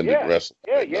the independent wrestling.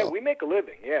 Yeah, we make a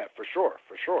living. Yeah, for sure.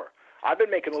 I've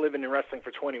been making a living in wrestling for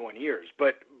 21 years,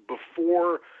 but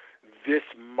before this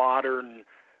modern,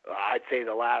 I'd say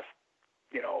the last,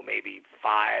 maybe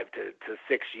 5 to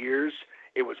 6 years,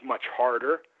 it was much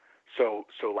harder. So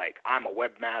like I'm a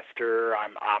webmaster,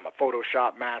 I'm a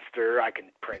Photoshop master. I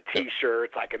can print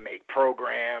T-shirts, I can make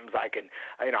programs, I can,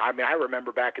 I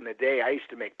remember back in the day I used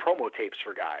to make promo tapes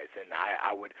for guys, and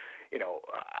I would,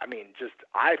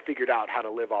 I figured out how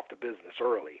to live off the business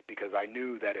early because I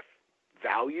knew that if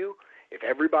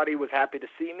everybody was happy to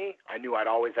see me, I knew I'd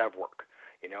always have work.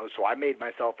 So I made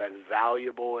myself as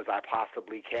valuable as I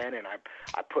possibly can, and I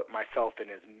put myself in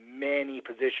as many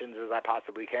positions as I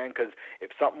possibly can, because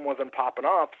if something wasn't popping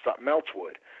off, something else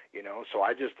would, So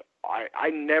I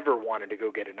never wanted to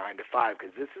go get a 9-to-5,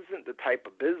 because this isn't the type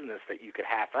of business that you could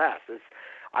half-ass.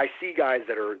 I see guys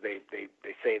that are, they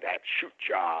say that shoot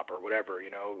job or whatever,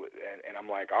 and I'm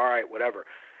like, all right, whatever.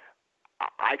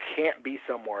 I can't be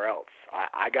somewhere else.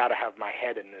 I got to have my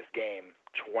head in this game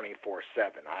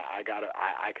 24/7.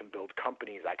 I can build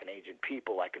companies. I can agent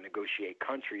people. I can negotiate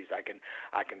countries. I can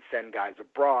send guys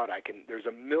abroad. There's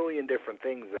a million different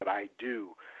things that I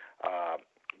do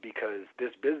because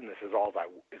this business is all I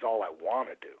want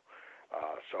to do.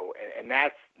 And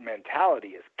that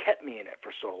mentality has kept me in it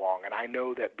for so long, and I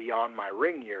know that beyond my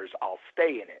ring years, I'll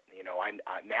stay in it.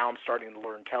 Now I'm starting to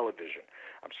learn television.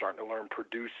 I'm starting to learn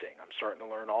producing. I'm starting to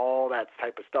learn all that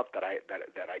type of stuff that I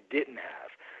didn't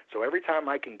have. So every time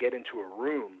I can get into a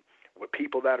room with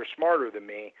people that are smarter than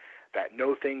me, that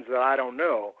know things that I don't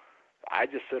know, I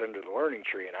just sit under the learning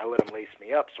tree and I let them lace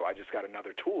me up. So I just got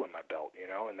another tool in my belt,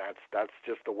 and that's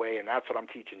just the way. And that's what I'm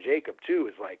teaching Jacob too,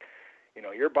 is like,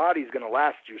 your body's going to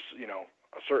last you,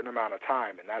 a certain amount of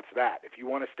time, and that's that. If you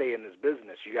want to stay in this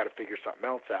business, you got to figure something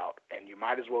else out, and you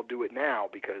might as well do it now,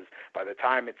 because by the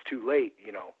time it's too late,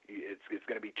 it's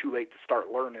going to be too late to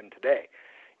start learning today,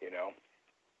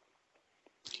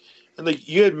 And like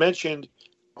you had mentioned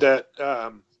that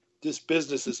this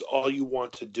business is all you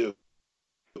want to do.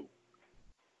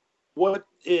 What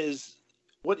is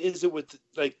it with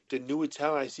like the new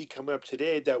talent I see coming up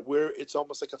today that it's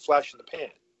almost like a flash in the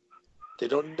pan? They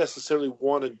don't necessarily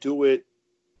want to do it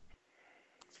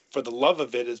for the love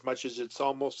of it as much as it's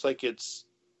almost like it's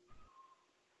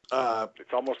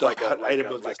almost like a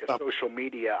social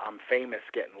media, I'm famous,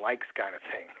 getting likes kind of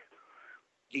thing.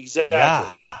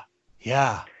 Exactly.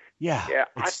 Yeah.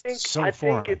 I think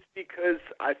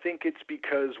it's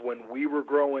because when we were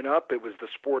growing up, it was the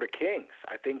sport of kings.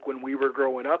 I think when we were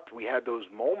growing up, we had those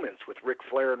moments with Ric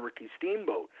Flair and Ricky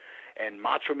Steamboat, and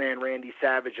Macho Man Randy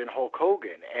Savage and Hulk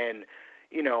Hogan, and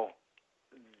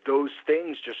those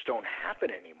things just don't happen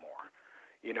anymore.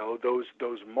 Those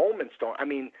moments don't. I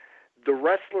mean, the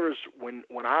wrestlers when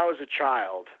I was a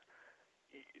child,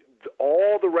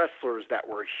 all the wrestlers that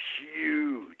were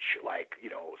huge, like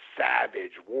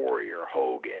Savage, Warrior,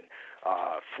 Hogan,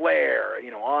 Flair,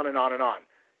 on and on and on.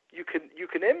 You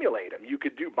can emulate them. You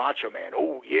could do Macho Man.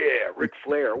 Oh yeah, Ric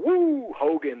Flair. Woo,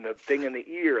 Hogan, the thing in the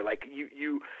ear. Like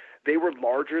they were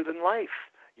larger than life.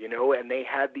 And they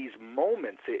had these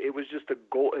moments. It was just a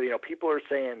goal. People are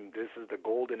saying this is the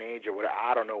golden age or whatever.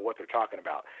 I don't know what they're talking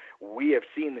about. We have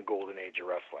seen the golden age of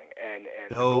wrestling, and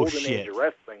the golden age of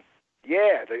wrestling.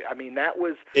 Yeah, that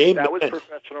was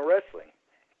professional wrestling.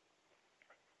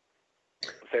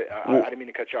 I didn't mean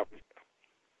to cut you off.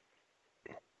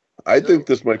 I think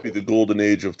this might be the golden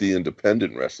age of the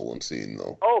independent wrestling scene,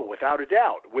 though. Oh, without a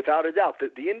doubt.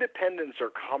 The independents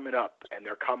are coming up, and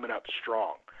they're coming up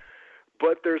strong.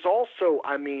 But there's also,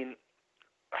 when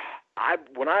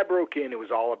I broke in, it was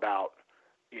all about,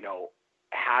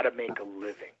 how to make a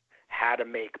living, how to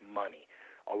make money.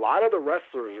 A lot of the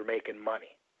wrestlers are making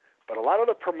money, but a lot of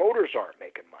the promoters aren't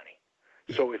making money.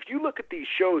 So if you look at these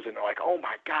shows and they're like, oh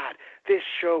my God, this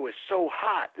show is so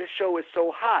hot. This show is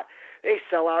so hot. They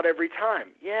sell out every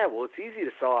time. Yeah, well, it's easy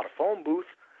to sell out a phone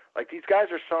booth. Like these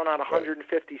guys are selling out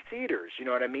 150 seaters. You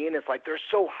know what I mean? It's like they're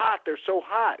so hot.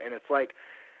 And it's like,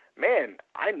 man,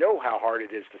 I know how hard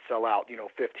it is to sell out,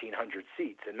 1,500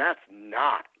 seats, and that's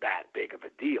not that big of a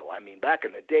deal. I mean, back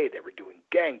in the day, they were doing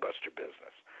gangbuster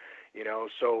business,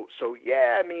 So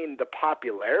yeah, the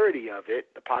popularity of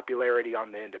it, the popularity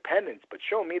on the independents, but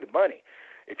show me the money.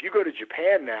 If you go to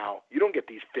Japan now, you don't get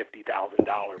these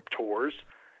 $50,000 tours,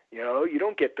 you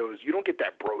don't get those, you don't get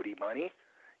that Brody money,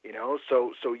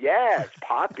 So yeah, it's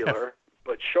popular,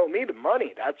 but show me the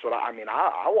money. That's what I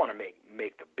want to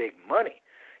make the big money.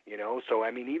 So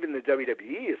even the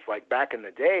WWE is like back in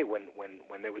the day when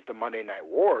there was the Monday Night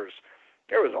Wars,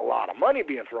 there was a lot of money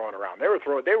being thrown around. They were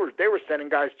sending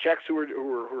guys checks who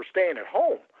were staying at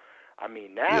home.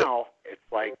 Now it's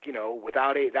like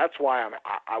that's why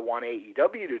I want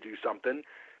AEW to do something,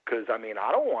 because I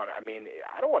don't want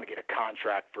to get a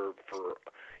contract for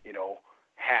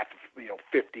half,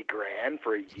 $50,000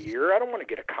 for a year. I don't want to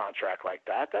get a contract like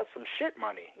that. That's some shit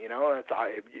money.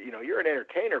 You're an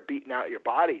entertainer beating out your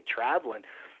body, traveling.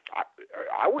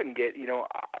 I wouldn't get,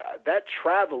 that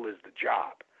travel is the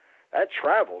job. That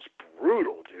travel's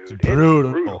brutal, dude. It's brutal.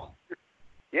 It's brutal.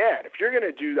 Yeah, and if you're going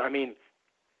to do,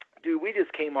 dude, we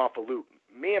just came off a loop.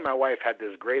 Me and my wife had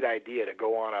this great idea to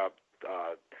go on a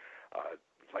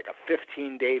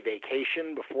 15-day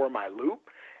vacation before my loop.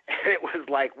 And it was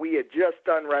like we had just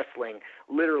done wrestling,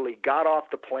 literally got off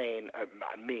the plane,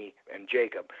 me and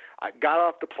Jacob. I got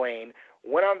off the plane,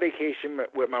 went on vacation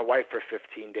with my wife for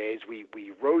 15 days. We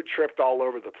road tripped all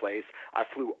over the place. I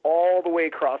flew all the way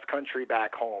cross country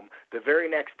back home. The very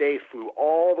next day, flew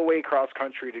all the way cross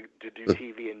country to do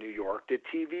TV in New York. Did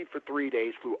TV for 3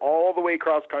 days. Flew all the way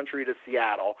cross country to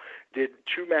Seattle. Did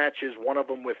 2 matches, one of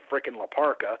them with frickin' La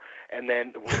Parka, and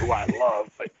then who I love,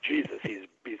 but Jesus, he's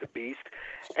a beast.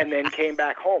 And then came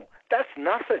back home. That's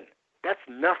nothing. That's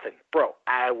nothing, bro.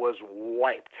 I was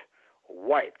wiped.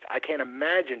 I can't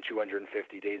imagine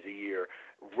 250 days a year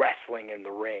wrestling in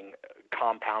the ring,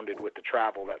 compounded with the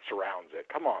travel that surrounds it.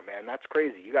 Come on, man, that's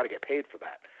crazy. You got to get paid for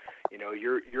that.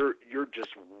 You're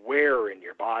just wearing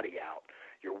your body out.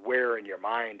 You're wearing your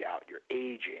mind out. You're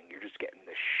aging. You're just getting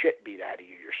the shit beat out of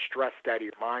you. You're stressed out of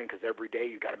your mind because every day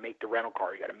you got to make the rental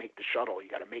car. You got to make the shuttle. You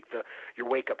got to make your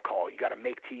wake-up call. You got to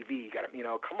make TV. You got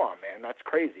to, come on, man. That's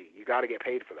crazy. You got to get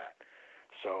paid for that.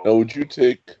 So Now, would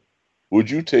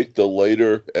you take the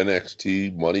lighter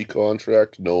NXT money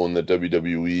contract, knowing that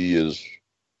WWE is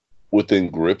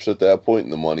within grips at that point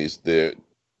and the money's there?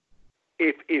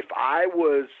 If I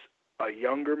was a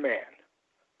younger man,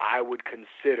 I would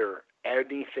consider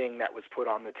anything that was put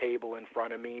on the table in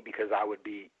front of me because I would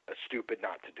be stupid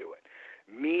not to do it.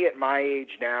 Me at my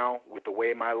age now, with the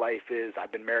way my life is,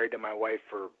 I've been married to my wife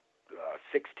for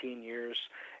 16 years,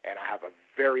 and I have a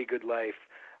very good life.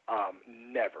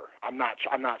 Never. I'm not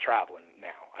traveling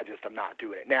now. I'm not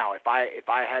doing it now. If I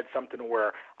had something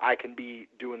where I can be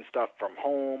doing stuff from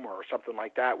home or something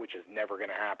like that, which is never going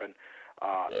to happen,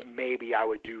 maybe I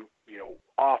would do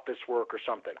office work or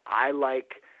something. I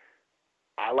like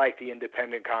the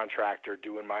independent contractor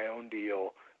doing my own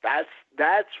deal.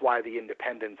 That's why the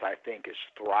independence, I think, is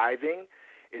thriving,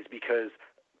 is because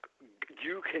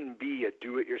you can be a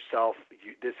do-it-yourself.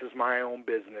 This is my own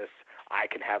business. I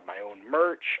can have my own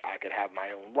merch. I can have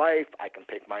my own life. I can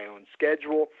pick my own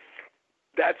schedule.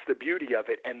 That's the beauty of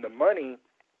it. And the money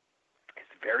is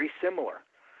very similar.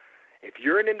 If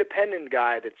you're an independent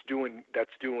guy that's doing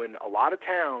a lot of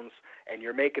towns and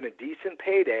you're making a decent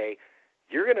payday,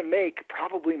 you're going to make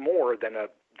probably more than a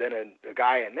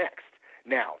guy in Next.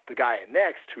 Now, the guy in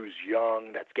Next who's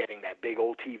young, that's getting that big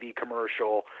old TV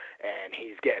commercial, and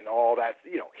he's getting all that,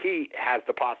 he has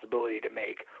the possibility to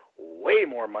make way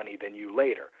more money than you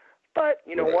later. But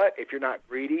you know what? If you're not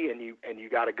greedy and you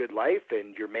got a good life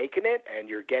and you're making it and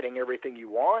you're getting everything you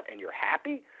want and you're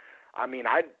happy,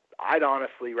 I'd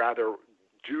honestly rather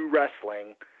do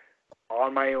wrestling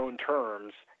on my own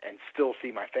terms and still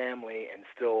see my family and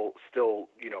still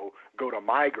go to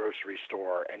my grocery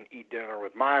store and eat dinner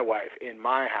with my wife in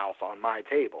my house on my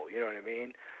table. You know what I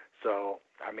mean? So,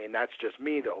 that's just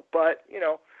me though. But,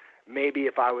 maybe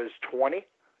if I was 20,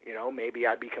 maybe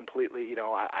I'd be completely,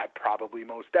 I'd probably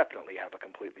most definitely have a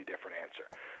completely different answer.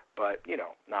 But,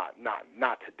 not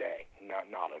today.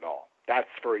 Not at all. That's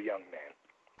for a young man.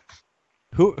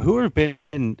 Who have been?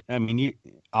 You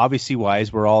obviously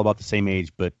wise. We're all about the same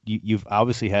age, but you've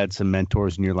obviously had some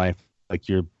mentors in your life, like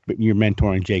you're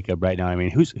mentoring Jacob right now.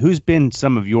 Who's been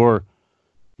some of your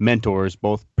mentors,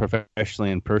 both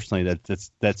professionally and personally,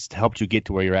 that's helped you get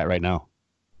to where you're at right now?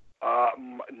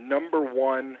 Number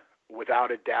one,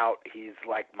 without a doubt, he's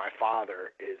like my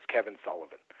father, is Kevin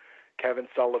Sullivan. Kevin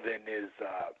Sullivan is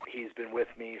he's been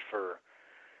with me for.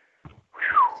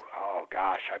 Oh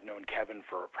gosh, I've known Kevin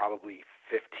for probably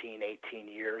 15, 18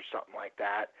 years, something like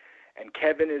that. And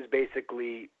Kevin has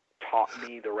basically taught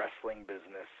me the wrestling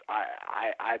business.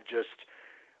 I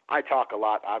talk a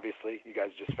lot, obviously. You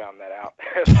guys just found that out.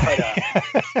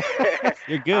 But,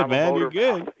 you're good, man. You're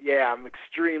good. Yeah, I'm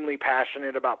extremely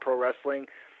passionate about pro wrestling.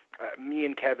 Me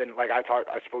and Kevin, I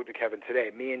spoke to Kevin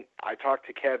today. I talk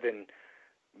to Kevin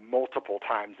multiple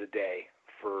times a day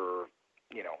for,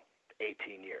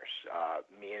 18 years.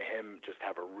 Me and him just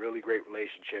have a really great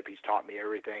relationship. He's taught me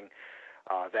everything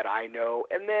that I know.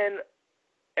 And then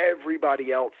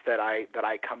everybody else that I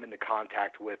come into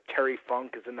contact with. Terry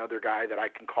Funk is another guy that I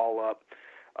can call up,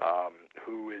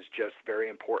 who is just very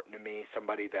important to me.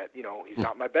 Somebody that, he's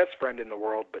not my best friend in the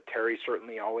world, but Terry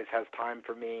certainly always has time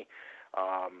for me.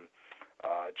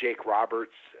 Jake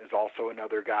Roberts is also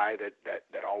another guy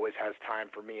that always has time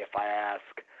for me if I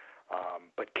ask.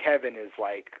 But Kevin is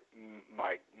like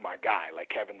my guy. Like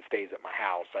Kevin stays at my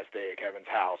house. I stay at Kevin's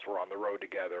house. We're on the road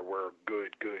together. We're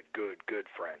good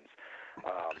friends.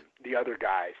 The other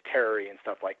guys, Terry and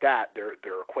stuff like that,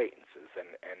 they're acquaintances, and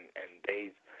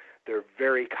they're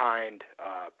very kind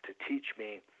to teach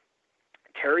me.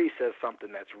 Terry says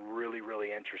something that's really,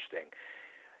 really interesting.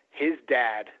 His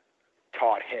dad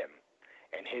taught him,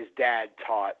 and his dad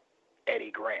taught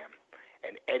Eddie Graham,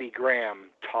 and Eddie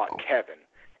Graham taught Kevin,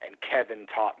 and Kevin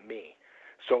taught me.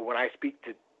 So when I speak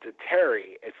to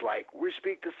Terry, it's like we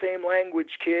speak the same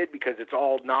language, kid, because it's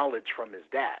all knowledge from his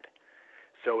dad.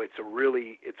 So it's a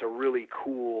really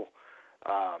cool,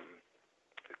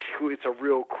 it's a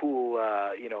real cool,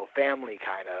 family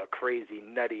kind of crazy,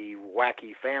 nutty,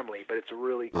 wacky family. But it's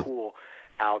really cool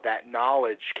how that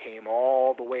knowledge came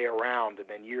all the way around. And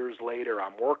then years later,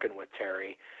 I'm working with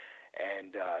Terry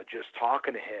and just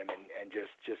talking to him and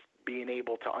just being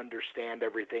able to understand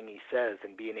everything he says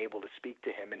and being able to speak to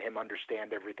him and him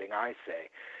understand everything I say.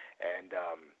 And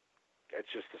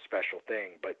it's just a special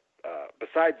thing. But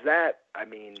besides that, I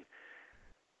mean,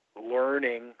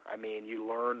 learning, you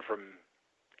learn from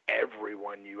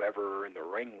everyone you ever in the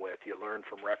ring with. You learn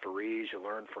from referees, you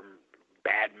learn from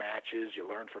bad matches, you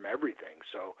learn from everything.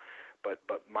 So, but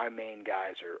my main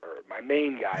guys my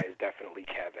main guy is definitely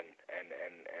Kevin, and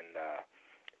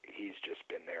he's just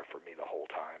been there for me the whole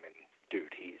time. And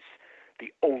dude, he's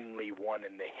the only one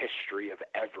in the history of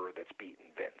ever that's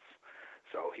beaten Vince.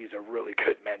 So he's a really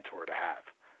good mentor to have.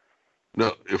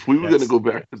 Now, if we were going to go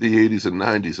back to the 80s and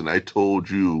 90s, and I told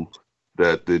you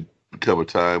that there'd become a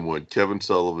time when Kevin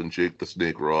Sullivan, Jake the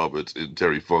Snake Roberts, and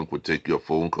Terry Funk would take your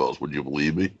phone calls, would you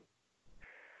believe me?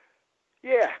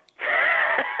 Yeah.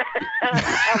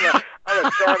 I'm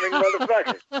a charming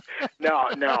motherfucker. No,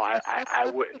 I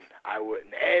wouldn't.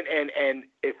 And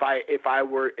if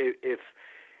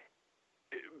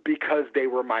because they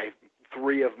were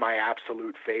three of my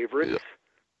absolute favorites. Yeah.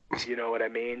 You know what I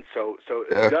mean? So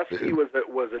yeah, Dusty was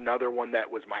another one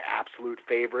that was my absolute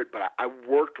favorite, but I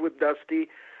worked with Dusty,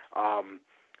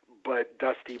 but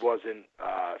Dusty wasn't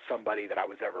somebody that I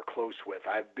was ever close with.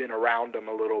 I've been around him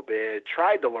a little bit,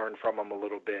 tried to learn from him a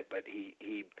little bit, but I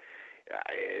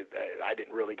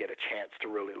didn't really get a chance to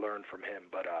really learn from him.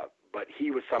 But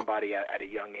he was somebody at a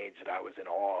young age that I was in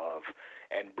awe of,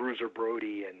 and Bruiser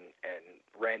Brody and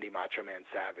Randy Macho Man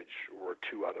Savage were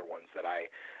two other ones that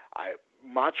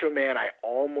Macho Man I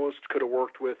almost could have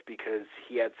worked with because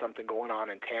he had something going on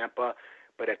in Tampa,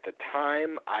 but at the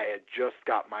time I had just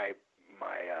got my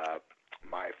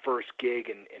first gig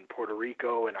in Puerto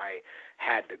Rico, and I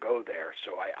had to go there,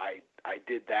 so I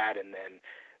did that. And then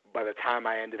by the time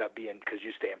I ended up being, because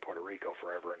you stay in Puerto Rico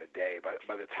forever and a day, but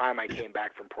by the time I came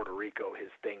back from Puerto Rico,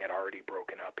 his thing had already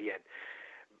broken up. He had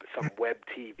some web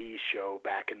TV show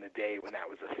back in the day when that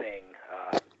was a thing,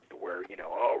 where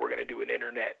we're going to do an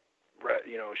internet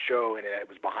show, and it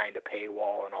was behind a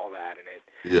paywall and all that, and it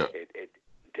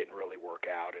didn't really work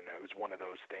out. And it was one of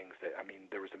those things that,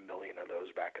 there was a million of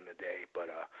those back in the day, but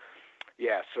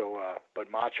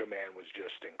but Macho Man was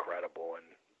just incredible. And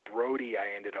Brody, I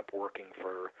ended up working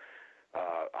for,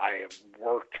 I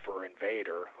worked for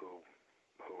Invader, who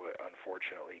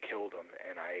unfortunately killed him,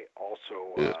 and I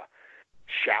also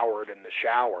showered in the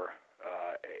shower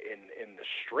in the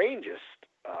strangest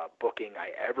booking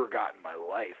I ever got in my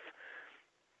life.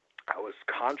 I was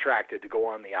contracted to go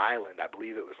on the island. I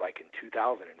believe it was like in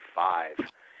 2005.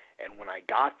 And when I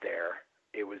got there,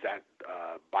 it was at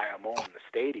Bayamon, the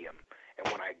stadium. And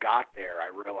when I got there, I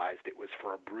realized it was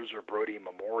for a Bruiser Brody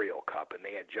Memorial Cup, and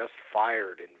they had just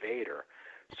fired Invader.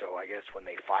 So I guess when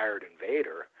they fired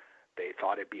Invader, they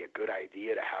thought it'd be a good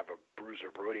idea to have a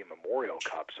Bruiser Brody Memorial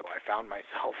Cup. So I found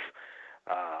myself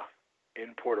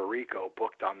in Puerto Rico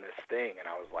booked on this thing, and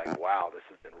I was like, wow, this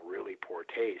is in really poor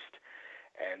taste.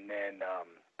 And then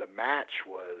the match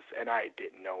was, and I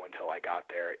didn't know until I got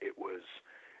there, it was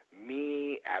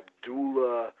me,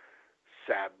 Abdullah,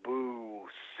 Sabu,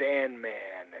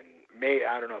 Sandman, and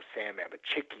I don't know if Sandman, but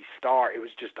Chicky Star. It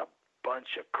was just a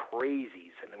bunch of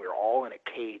crazies, and we were all in a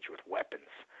cage with weapons.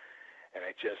 And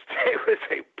it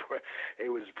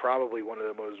was probably one of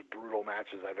the most brutal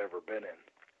matches I've ever been in.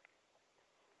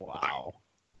 Wow.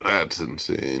 That's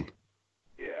insane.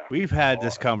 Yeah. We've had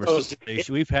this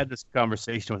conversation. We've had this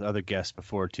conversation with other guests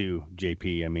before too,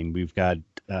 JP. We've got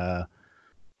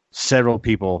several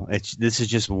people. This is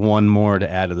just one more to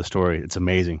add to the story. It's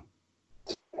amazing.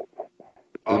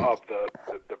 Of the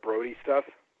Brody stuff?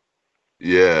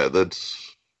 Yeah,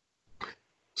 that's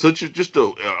such a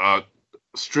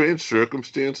strange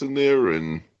circumstance in there,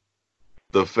 and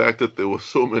the fact that there were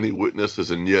so many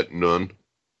witnesses and yet none.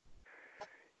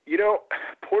 You know,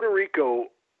 Puerto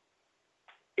Rico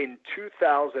in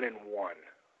 2001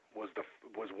 was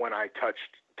when I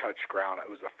touched ground. It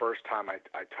was the first time I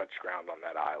touched ground on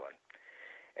that island.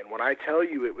 And when I tell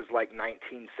you it was like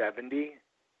 1970,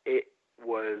 it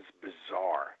was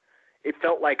bizarre. It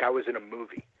felt like I was in a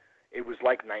movie. It was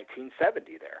like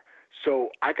 1970 there.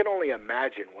 So I can only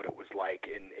imagine what it was like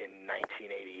in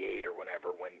 1988 or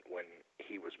whenever when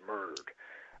he was murdered.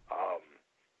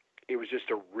 It was just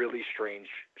a really strange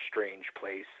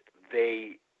place.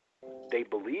 They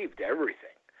believed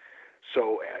everything.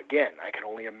 So again, I can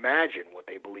only imagine what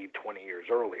they believed 20 years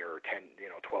earlier, or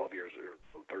 12 years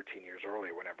or 13 years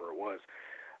earlier, whenever it was.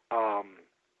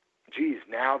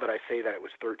 Now that I say that it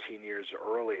was 13 years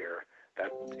earlier,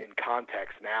 that in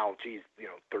context now, 10,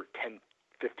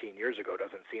 15 years ago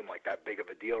doesn't seem like that big of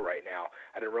a deal right now.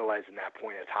 I didn't realize in that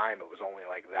point in time it was only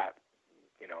like that,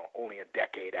 only a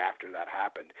decade after that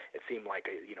happened. It seemed like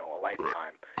a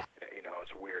lifetime.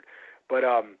 It's weird. But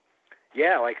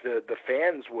like the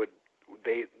fans would,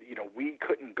 we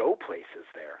couldn't go places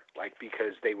there, like,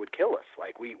 because they would kill us.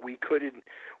 Like we couldn't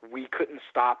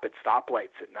stop at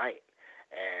stoplights at night.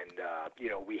 And,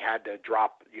 we had to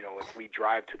drop, if we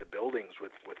drive to the buildings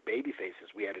with baby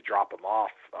faces, we had to drop them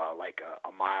off like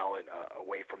a mile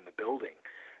away from the building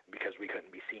because we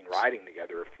couldn't be seen riding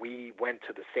together. If we went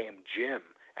to the same gym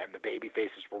and the baby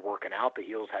faces were working out, the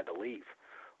heels had to leave.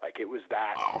 Like, it was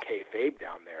that kayfabe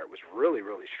down there. It was really,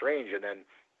 really strange. And then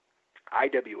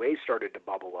IWA started to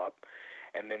bubble up,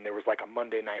 and then there was like a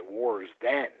Monday Night Wars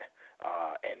then.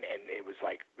 And it was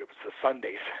the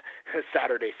Sundays,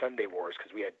 Saturday, Sunday wars,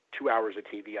 because we had 2 hours of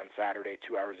TV on Saturday,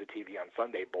 2 hours of TV on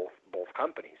Sunday, both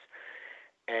companies.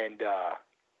 And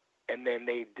then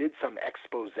they did some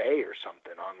expose or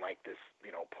something on like this,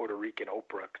 Puerto Rican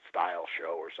Oprah style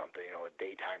show or something, a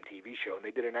daytime TV show. And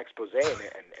they did an expose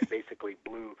and basically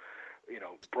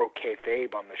broke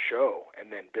kayfabe on the show,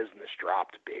 and then business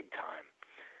dropped big time.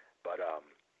 But,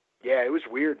 yeah, it was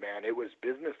weird, man. It was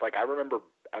business. Like, I remember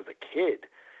as a kid,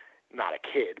 not a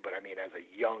kid, but I mean as a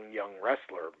young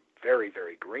wrestler, very,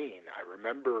 very green, I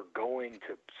remember going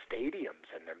to stadiums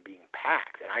and them being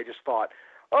packed. And I just thought,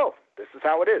 oh, this is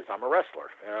how it is. I'm a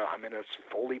wrestler. I'm in a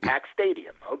fully packed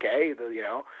stadium. Okay,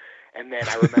 And then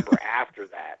I remember after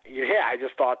that, I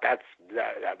just thought that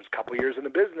was a couple years in the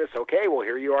business. Okay, well,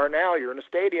 here you are now. You're in a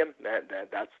stadium.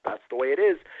 That's the way it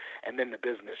is. And then the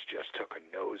business just took a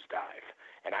nosedive.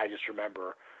 And I just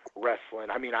remember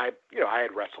wrestling. I mean, I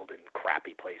had wrestled in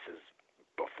crappy places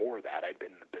before that. I'd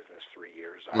been in the business 3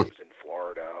 years. I was in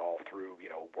Florida all through,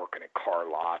 working at car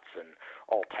lots and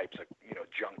all types of,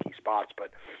 junky spots. But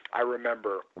I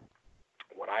remember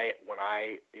when I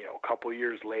a couple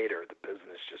years later, the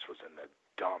business just was in the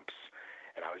dumps,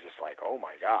 and I was just like, oh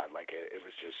my God, like it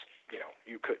was just,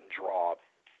 you couldn't draw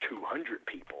 200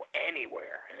 people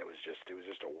anywhere, and it was just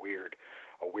a weird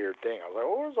thing. I was like,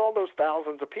 where's all those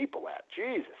thousands of people at?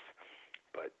 Jesus.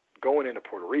 But going into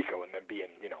Puerto Rico and then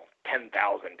being,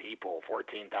 10,000 people,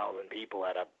 14,000 people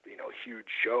at a, huge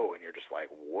show, and you're just like,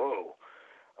 whoa.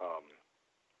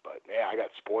 But yeah, I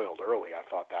got spoiled early. I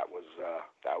thought that was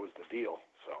the deal.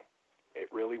 So it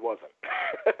really wasn't.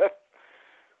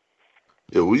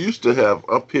 Yeah, we used to have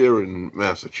up here in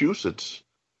Massachusetts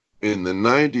in the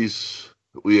 90s,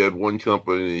 we had one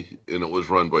company, and it was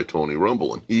run by Tony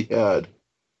Rumble, and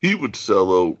he would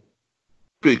sell out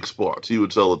big spots. He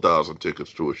would sell 1,000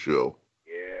 tickets to a show.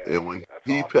 Yeah. And when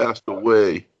he passed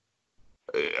away,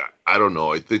 I don't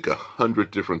know, I think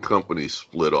 100 different companies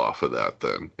split off of that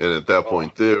then. And at that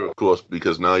point there, of course,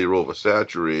 because now you're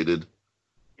oversaturated,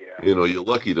 you're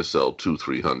lucky to sell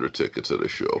 200-300 tickets at a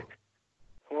show.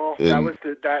 Well,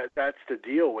 that's the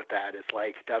deal with that. It's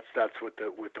like that's with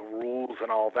the rules and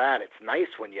all that. It's nice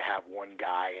when you have one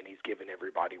guy and he's giving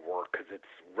everybody work because it's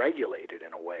regulated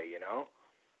in a way,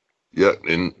 Yeah,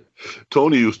 and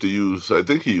Tony used to use, I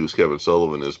think he used Kevin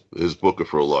Sullivan as his booker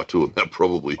for a lot too, and that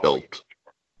probably helped.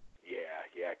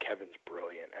 Yeah, Kevin's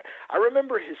brilliant. I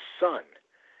remember his son,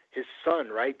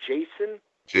 right, Jason?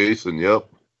 Jason, yep.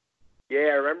 Yeah,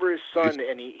 I remember his son,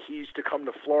 and he used to come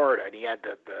to Florida, and he had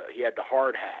the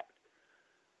hard hat.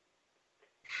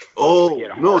 Oh,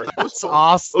 no, that was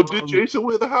awesome. Oh, did Jason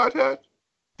wear the hard hat?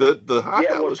 The hard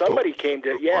hat was somebody came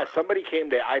to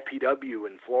IPW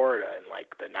in Florida in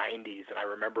like the 90s, and I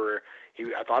remember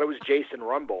I thought it was Jason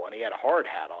Rumble, and he had a hard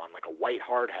hat on, like a white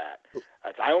hard hat.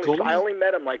 I only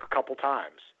met him like a couple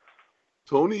times.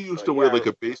 Tony used to wear like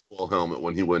a baseball helmet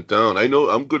when he went down. I know,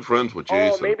 I'm good friends with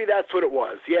Jason. Oh, maybe that's what it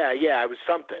was. Yeah, it was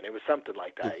something. It was something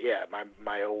like that. Yeah,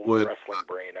 my old wrestling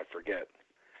brain, I forget.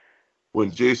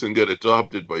 when Jason got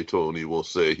adopted by Tony, we'll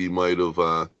say he might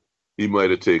have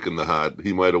taken the hat.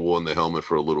 He might have worn the helmet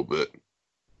for a little bit.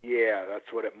 Yeah,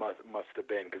 that's what it must have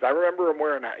been. Because I remember him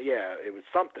wearing it was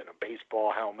something, a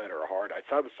baseball helmet or a hard. I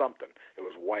thought it was something. It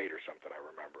was white or something. I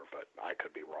remember, but I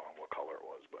could be wrong what color it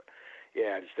was. But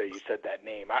yeah, just that you said that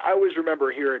name. I always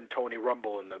remember hearing Tony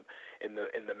Rumble in the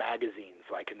magazines,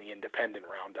 like in the independent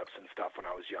roundups and stuff when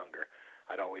I was younger.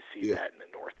 I'd always see that in the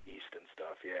Northeast and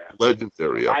stuff. Yeah,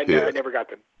 legendary up here. I never got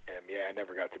to meet him. Yeah, I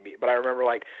never got to meet. But I remember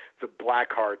like the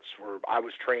Blackhearts were. I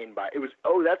was trained by. It was.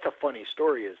 Oh, that's a funny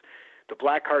story. Is the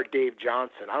Blackheart Dave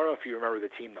Johnson. I don't know if you remember the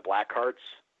team, the Blackhearts.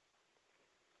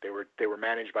 They were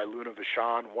managed by Luna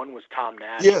Vachon. One was Tom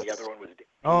Nash, and the other one was Dave.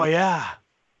 Oh yeah.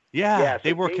 Yeah.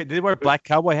 They wear black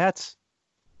cowboy hats.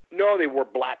 No, they wore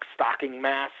black stocking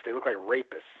masks. They look like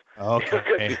rapists.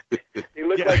 Okay. They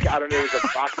look like, I don't know, there's a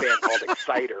rock band called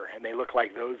Exciter, and they look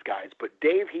like those guys. But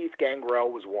Dave Heath Gangrel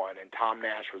was one, and Tom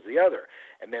Nash was the other.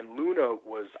 And then Luna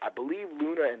was, I believe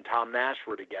Luna and Tom Nash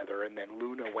were together, and then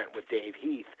Luna went with Dave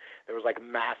Heath. There was like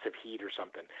massive heat or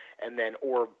something. And then,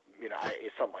 or,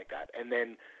 something like that. And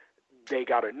then they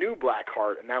got a new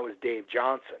Blackheart, and that was Dave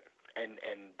Johnson. And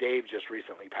Dave just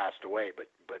recently passed away, but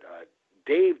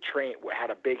Dave had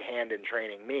a big hand in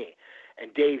training me.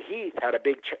 And Dave Heath had a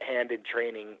big hand in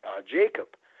training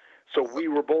Jacob. So we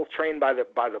were both trained by the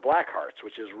Blackhearts,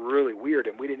 which is really weird,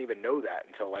 and we didn't even know that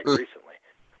until like recently.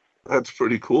 That's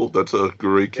pretty cool. That's a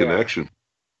great connection.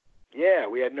 Yeah,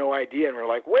 we had no idea, and we're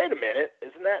like, wait a minute,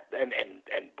 isn't that? And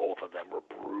both of them were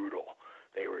brutal.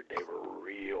 They were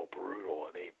real brutal.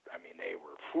 They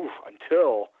were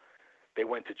until they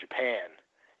went to Japan.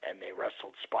 And they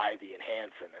wrestled Spivey and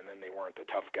Hansen, and then they weren't the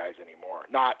tough guys anymore.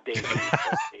 Not Dave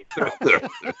Heath, but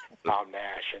Tom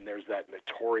Nash. And there's that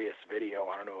notorious video,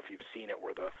 I don't know if you've seen it,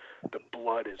 where the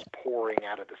blood is pouring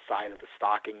out of the side of the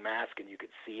stocking mask, and you could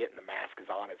see it, and the mask is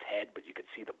on his head, but you could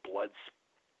see the blood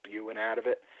spewing out of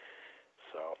it.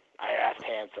 So I asked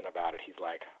Hansen about it. He's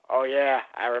like, oh, yeah,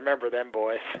 I remember them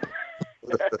boys.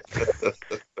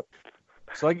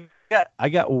 So I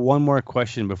got one more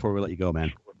question before we let you go, man.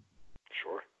 Sure.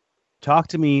 Talk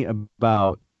to me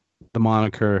about the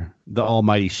moniker, the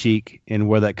Almighty Sheik, and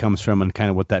where that comes from and kind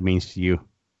of what that means to you.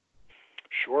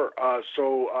 Sure.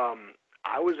 So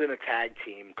I was in a tag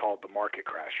team called the Market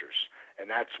Crashers, and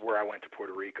that's where I went to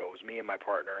Puerto Rico. It was me and my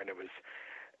partner, and it was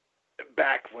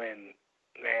back when,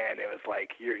 man, it was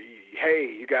like, hey,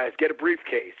 you guys get a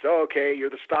briefcase. Oh, okay, you're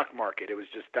the stock market. It was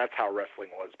just, that's how wrestling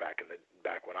was back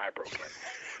when I broke in.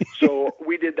 So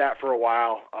we did that for a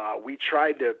while. We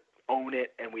tried to own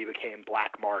it, and we became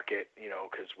Black Market,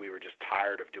 because we were just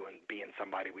tired of being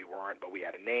somebody we weren't, but we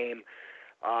had a name.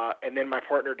 And then my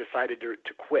partner decided to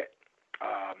quit.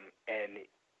 And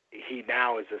he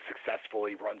now is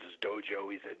he runs his dojo.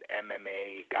 He's an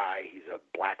MMA guy. He's a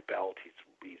black belt. He's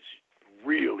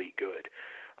really good.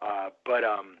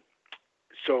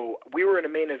 So we were in a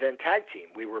main event tag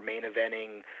team. We were main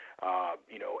eventing,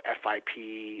 FIP,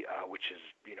 which is,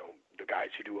 the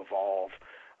guys who do Evolve.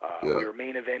 We were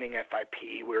main eventing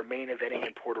FIP. We were main eventing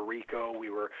in Puerto Rico. We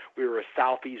were a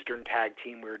Southeastern tag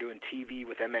team. We were doing TV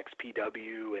with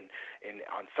MXPW and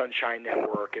on Sunshine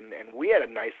Network, and we had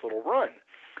a nice little run.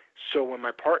 So when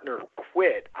my partner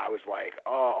quit, I was like,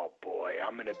 oh boy,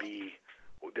 I'm going to be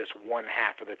this one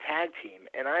half of the tag team.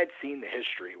 And I had seen the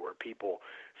history where people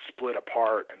split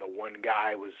apart, and the one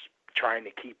guy was trying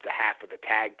to keep the half of the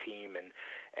tag team, and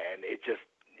it just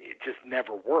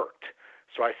never worked.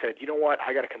 So I said, you know what,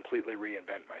 I got to completely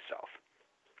reinvent myself.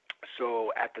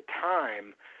 So at the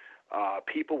time,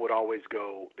 people would always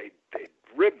go, they'd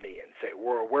rib me and say,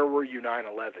 where were you 9/11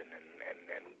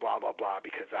 and blah, blah, blah,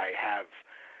 because I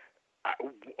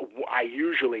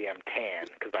usually am tan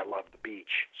because I love the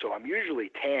beach. So I'm usually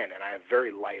tan, and I have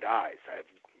very light eyes. I have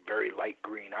very light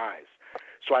green eyes.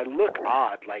 So I look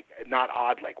odd, not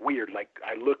odd, like weird, like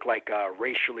I look like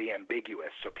racially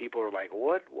ambiguous. So people are like,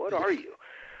 what are you?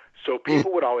 So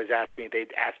people would always ask me.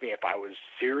 They'd ask me if I was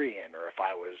Syrian or if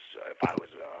I was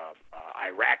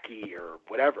Iraqi or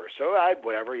whatever. So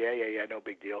whatever, yeah, no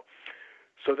big deal.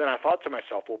 So then I thought to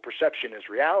myself, well, perception is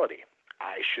reality.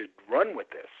 I should run with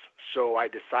this. So I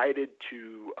decided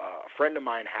to. A friend of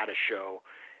mine had a show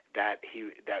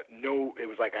it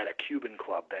was like at a Cuban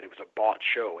club, that it was a bought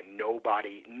show, and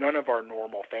none of our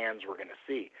normal fans were going to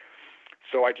see.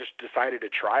 So I just decided to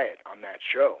try it on that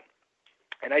show.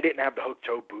 And I didn't have the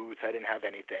hook-toe boots. I didn't have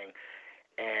anything.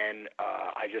 And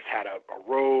I just had a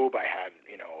robe. I had,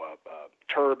 a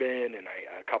turban and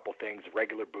a couple things,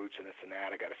 regular boots and this and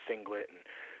that. I got a singlet. And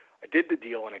I did the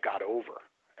deal, and it got over.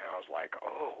 And I was like,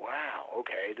 oh, wow,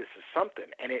 okay, this is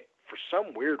something. And for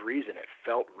some weird reason, it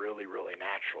felt really, really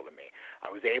natural to me. I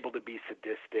was able to be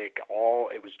sadistic.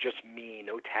 It was just me,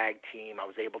 no tag team. I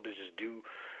was able to just do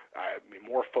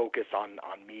more focus on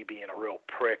me being a real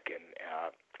prick, and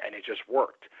it just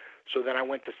worked. So then I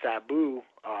went to Sabu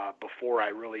before I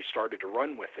really started to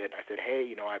run with it. I said,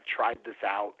 hey, I've tried this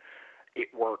out.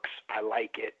 It works. I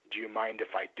like it. Do you mind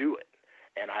if I do it?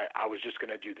 And I was just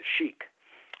going to do the Sheik.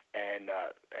 And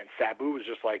Sabu was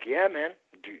just like, yeah, man,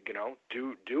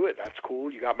 do it. That's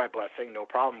cool. You got my blessing, no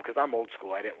problem. Because I'm old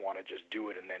school. I didn't want to just do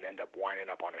it and then end up winding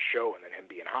up on a show and then him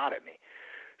being hot at me.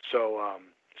 So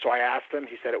I asked him.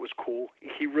 He said it was cool.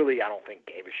 He really, I don't think,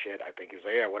 gave a shit. I think he was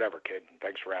like, yeah, whatever, kid.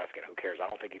 Thanks for asking. Who cares?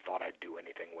 I don't think he thought I'd do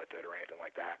anything with it or anything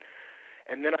like that.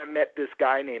 And then I met this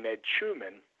guy named Ed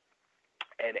Schumann.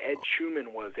 And Ed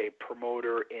Schumann was a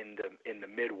promoter in the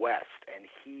Midwest, and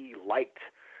he liked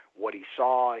what he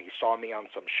saw. He saw me on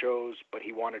some shows, but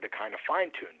he wanted to kind of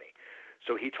fine-tune me.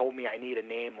 So he told me I need a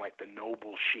name like the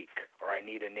Noble Sheik, or I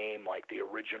need a name like the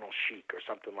Original Sheik, or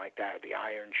something like that, the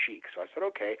Iron Sheik. So I said,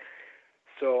 okay.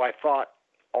 So I thought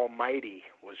Almighty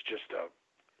was just a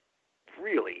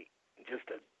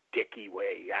dicky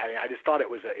way. I just thought it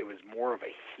was more of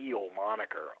a heel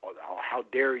moniker. How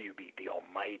dare you be the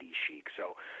Almighty Sheik?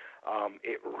 So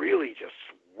it really just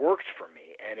worked for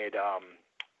me, and it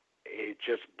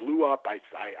just blew up. I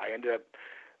ended up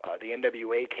the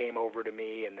NWA came over to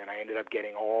me, and then I ended up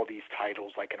getting all these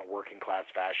titles like in a working class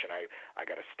fashion. I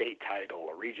got a state title,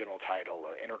 a regional title,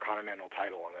 an intercontinental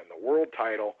title, and then the world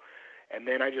title. And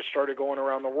then I just started going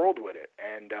around the world with it,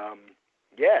 and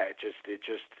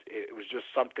it was just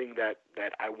something that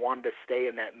I wanted to stay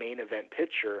in that main event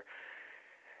picture,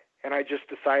 and I just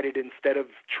decided instead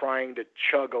of trying to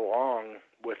chug along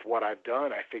with what I've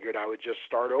done, I figured I would just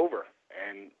start over,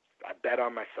 and I bet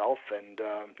on myself, and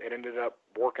it ended up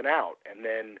working out. And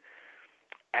then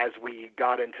as we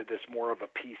got into this more of a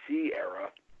PC era,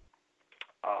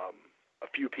 a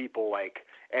few people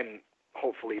and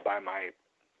hopefully by my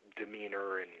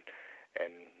demeanor and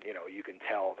you can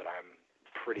tell that I'm a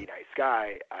pretty nice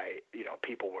guy.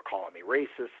 People were calling me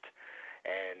racist,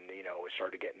 and we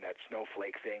started getting that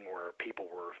snowflake thing where people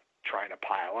were trying to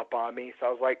pile up on me. So I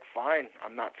was like, fine,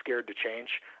 I'm not scared to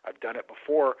change. I've done it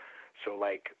before. So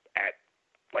at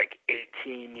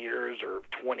 18 years or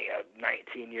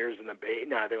 19 years in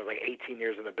there was 18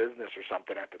 years in the business or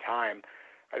something at the time.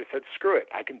 I just said, screw it,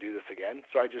 I can do this again.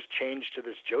 So I just changed to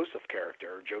this Josef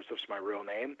character. Joseph's my real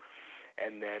name.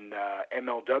 And then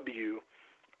MLW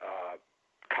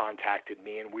contacted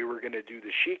me, and we were going to do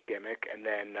the Sheik gimmick. And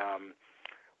then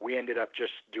we ended up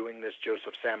just doing this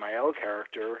Josef Samael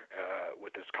character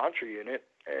with this Contra unit,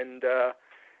 and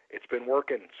it's been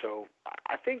working. So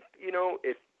I think,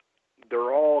 if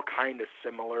they're all kind of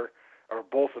similar, or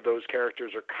both of those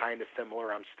characters are kind of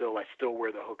similar. I still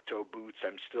wear the hook toe boots.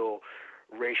 I'm still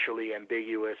racially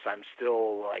ambiguous. I'm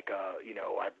still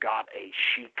I've got a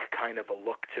chic kind of a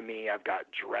look to me. I've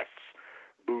got dress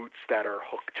boots that are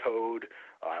hook-toed.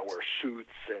 I wear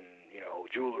suits and,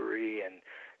 jewelry and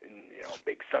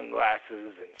big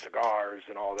sunglasses and cigars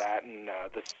and all that. And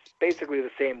this basically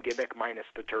the same gimmick minus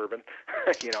the turban.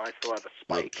 I still have a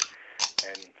spike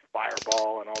and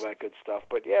fireball and all that good stuff.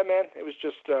 But yeah, man, it was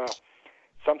just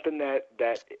something that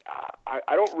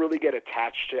I don't really get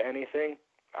attached to anything.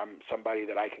 I'm somebody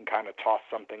that I can kind of toss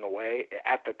something away.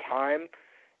 At the time,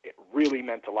 it really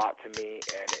meant a lot to me,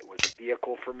 and it was a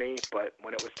vehicle for me. But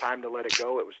when it was time to let it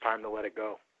go, it was time to let it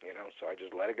go. So I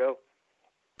just let it go.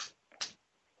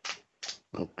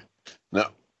 Okay.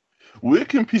 Now, where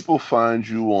can people find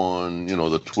you on,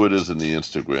 the Twitters and the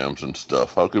Instagrams and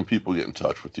stuff? How can people get in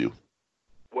touch with you?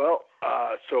 Well,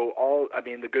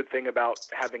 the good thing about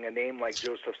having a name like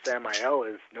Josef Samael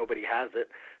is nobody has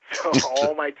it. So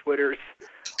all my Twitters,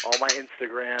 all my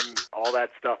Instagram, all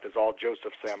that stuff is all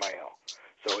Josef Samael.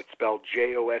 So it's spelled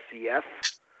Josef Samael.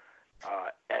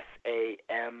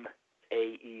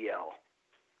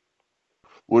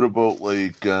 What about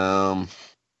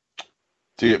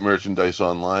to get merchandise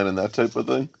online and that type of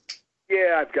thing?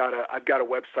 Yeah, I've got a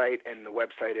website, and the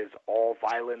website is All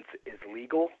Violence Is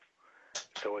Legal.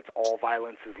 So it's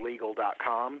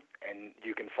allviolenceislegal.com, and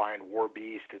you can find War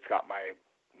Beast. It's got my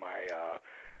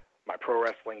Pro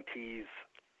Wrestling Tees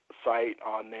site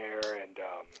on there, and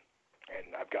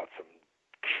I've got some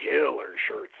killer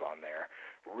shirts on there,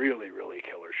 really, really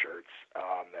killer shirts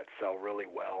that sell really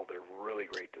well. They're really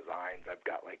great designs. I've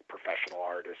got professional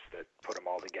artists that put them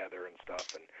all together and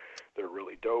stuff, and they're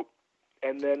really dope.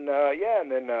 And then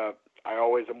I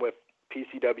always am with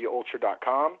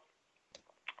PCWUltra.com.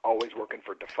 Always working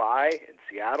for Defy in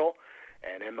Seattle,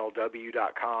 and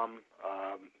MLW.com.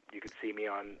 You can see me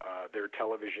on their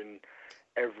television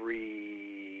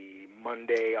every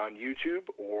Monday on YouTube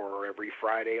or every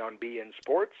Friday on BN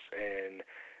Sports and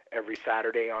every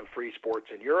Saturday on Free Sports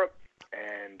in Europe.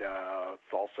 And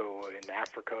it's also in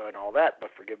Africa and all that,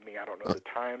 but forgive me, I don't know the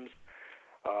times.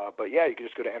 But yeah, you can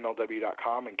just go to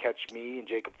MLW.com and catch me and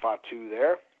Jacob Fatu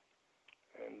there.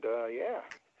 And yeah.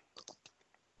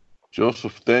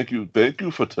 Joseph, thank you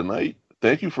for tonight.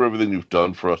 Thank you for everything you've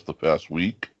done for us the past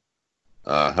week,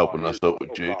 helping us out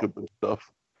with Jacob and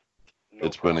stuff.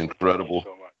 It's been incredible.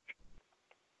 Thank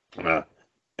you so much.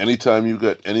 Anytime you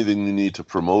got anything you need to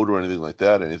promote or anything like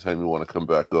that, anytime you want to come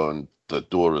back on, the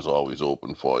door is always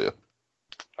open for you.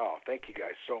 Oh, thank you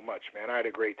guys so much, man. I had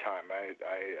a great time.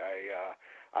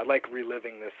 I like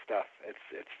reliving this stuff.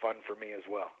 It's fun for me as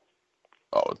well.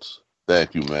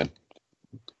 Thank you, man.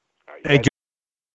 All right, Hey,